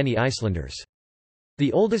pursuit for many Icelanders.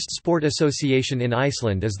 The oldest sport association in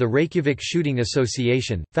Iceland is the Reykjavik Shooting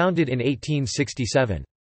Association, founded in 1867.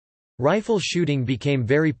 Rifle shooting became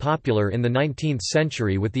very popular in the 19th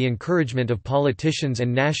century with the encouragement of politicians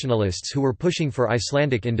and nationalists who were pushing for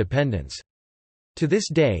Icelandic independence. To this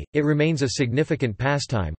day, it remains a significant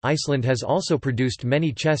pastime. Iceland has also produced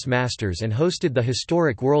many chess masters and hosted the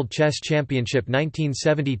historic World Chess Championship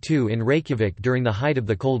 1972 in Reykjavik during the height of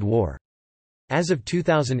the Cold War. As of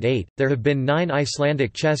 2008, there have been 9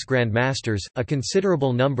 Icelandic chess grandmasters, a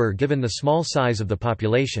considerable number given the small size of the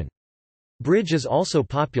population. Bridge is also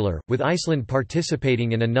popular, with Iceland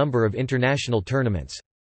participating in a number of international tournaments.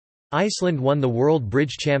 Iceland won the World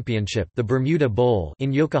Bridge Championship, the Bermuda Bowl,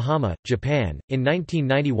 in Yokohama, Japan, in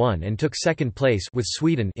 1991 and took second place with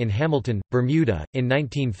Sweden in Hamilton, Bermuda, in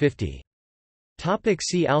 1950.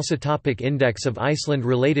 See also Index of Iceland.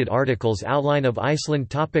 Related articles. Outline of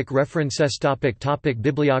Iceland. References.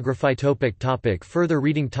 Bibliography. Further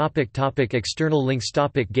reading. External links.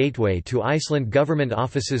 Gateway to Iceland. Government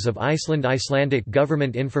offices of Iceland. Icelandic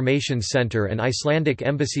Government Information Centre and Icelandic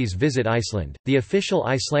embassies. Visit Iceland. The official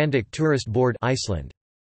Icelandic Tourist Board. Iceland.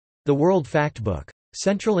 The World Factbook.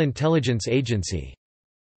 Central Intelligence Agency.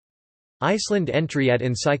 Iceland entry at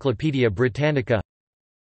Encyclopaedia Britannica.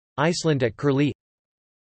 Iceland at Curlie.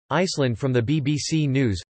 Iceland from the BBC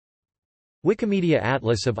News. Wikimedia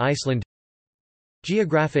Atlas of Iceland.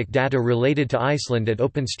 Geographic data related to Iceland at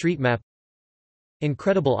OpenStreetMap.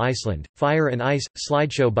 Incredible Iceland, Fire and Ice,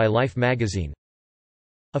 slideshow by Life magazine.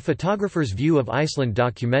 A photographer's view of Iceland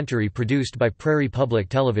documentary produced by Prairie Public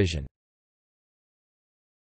Television.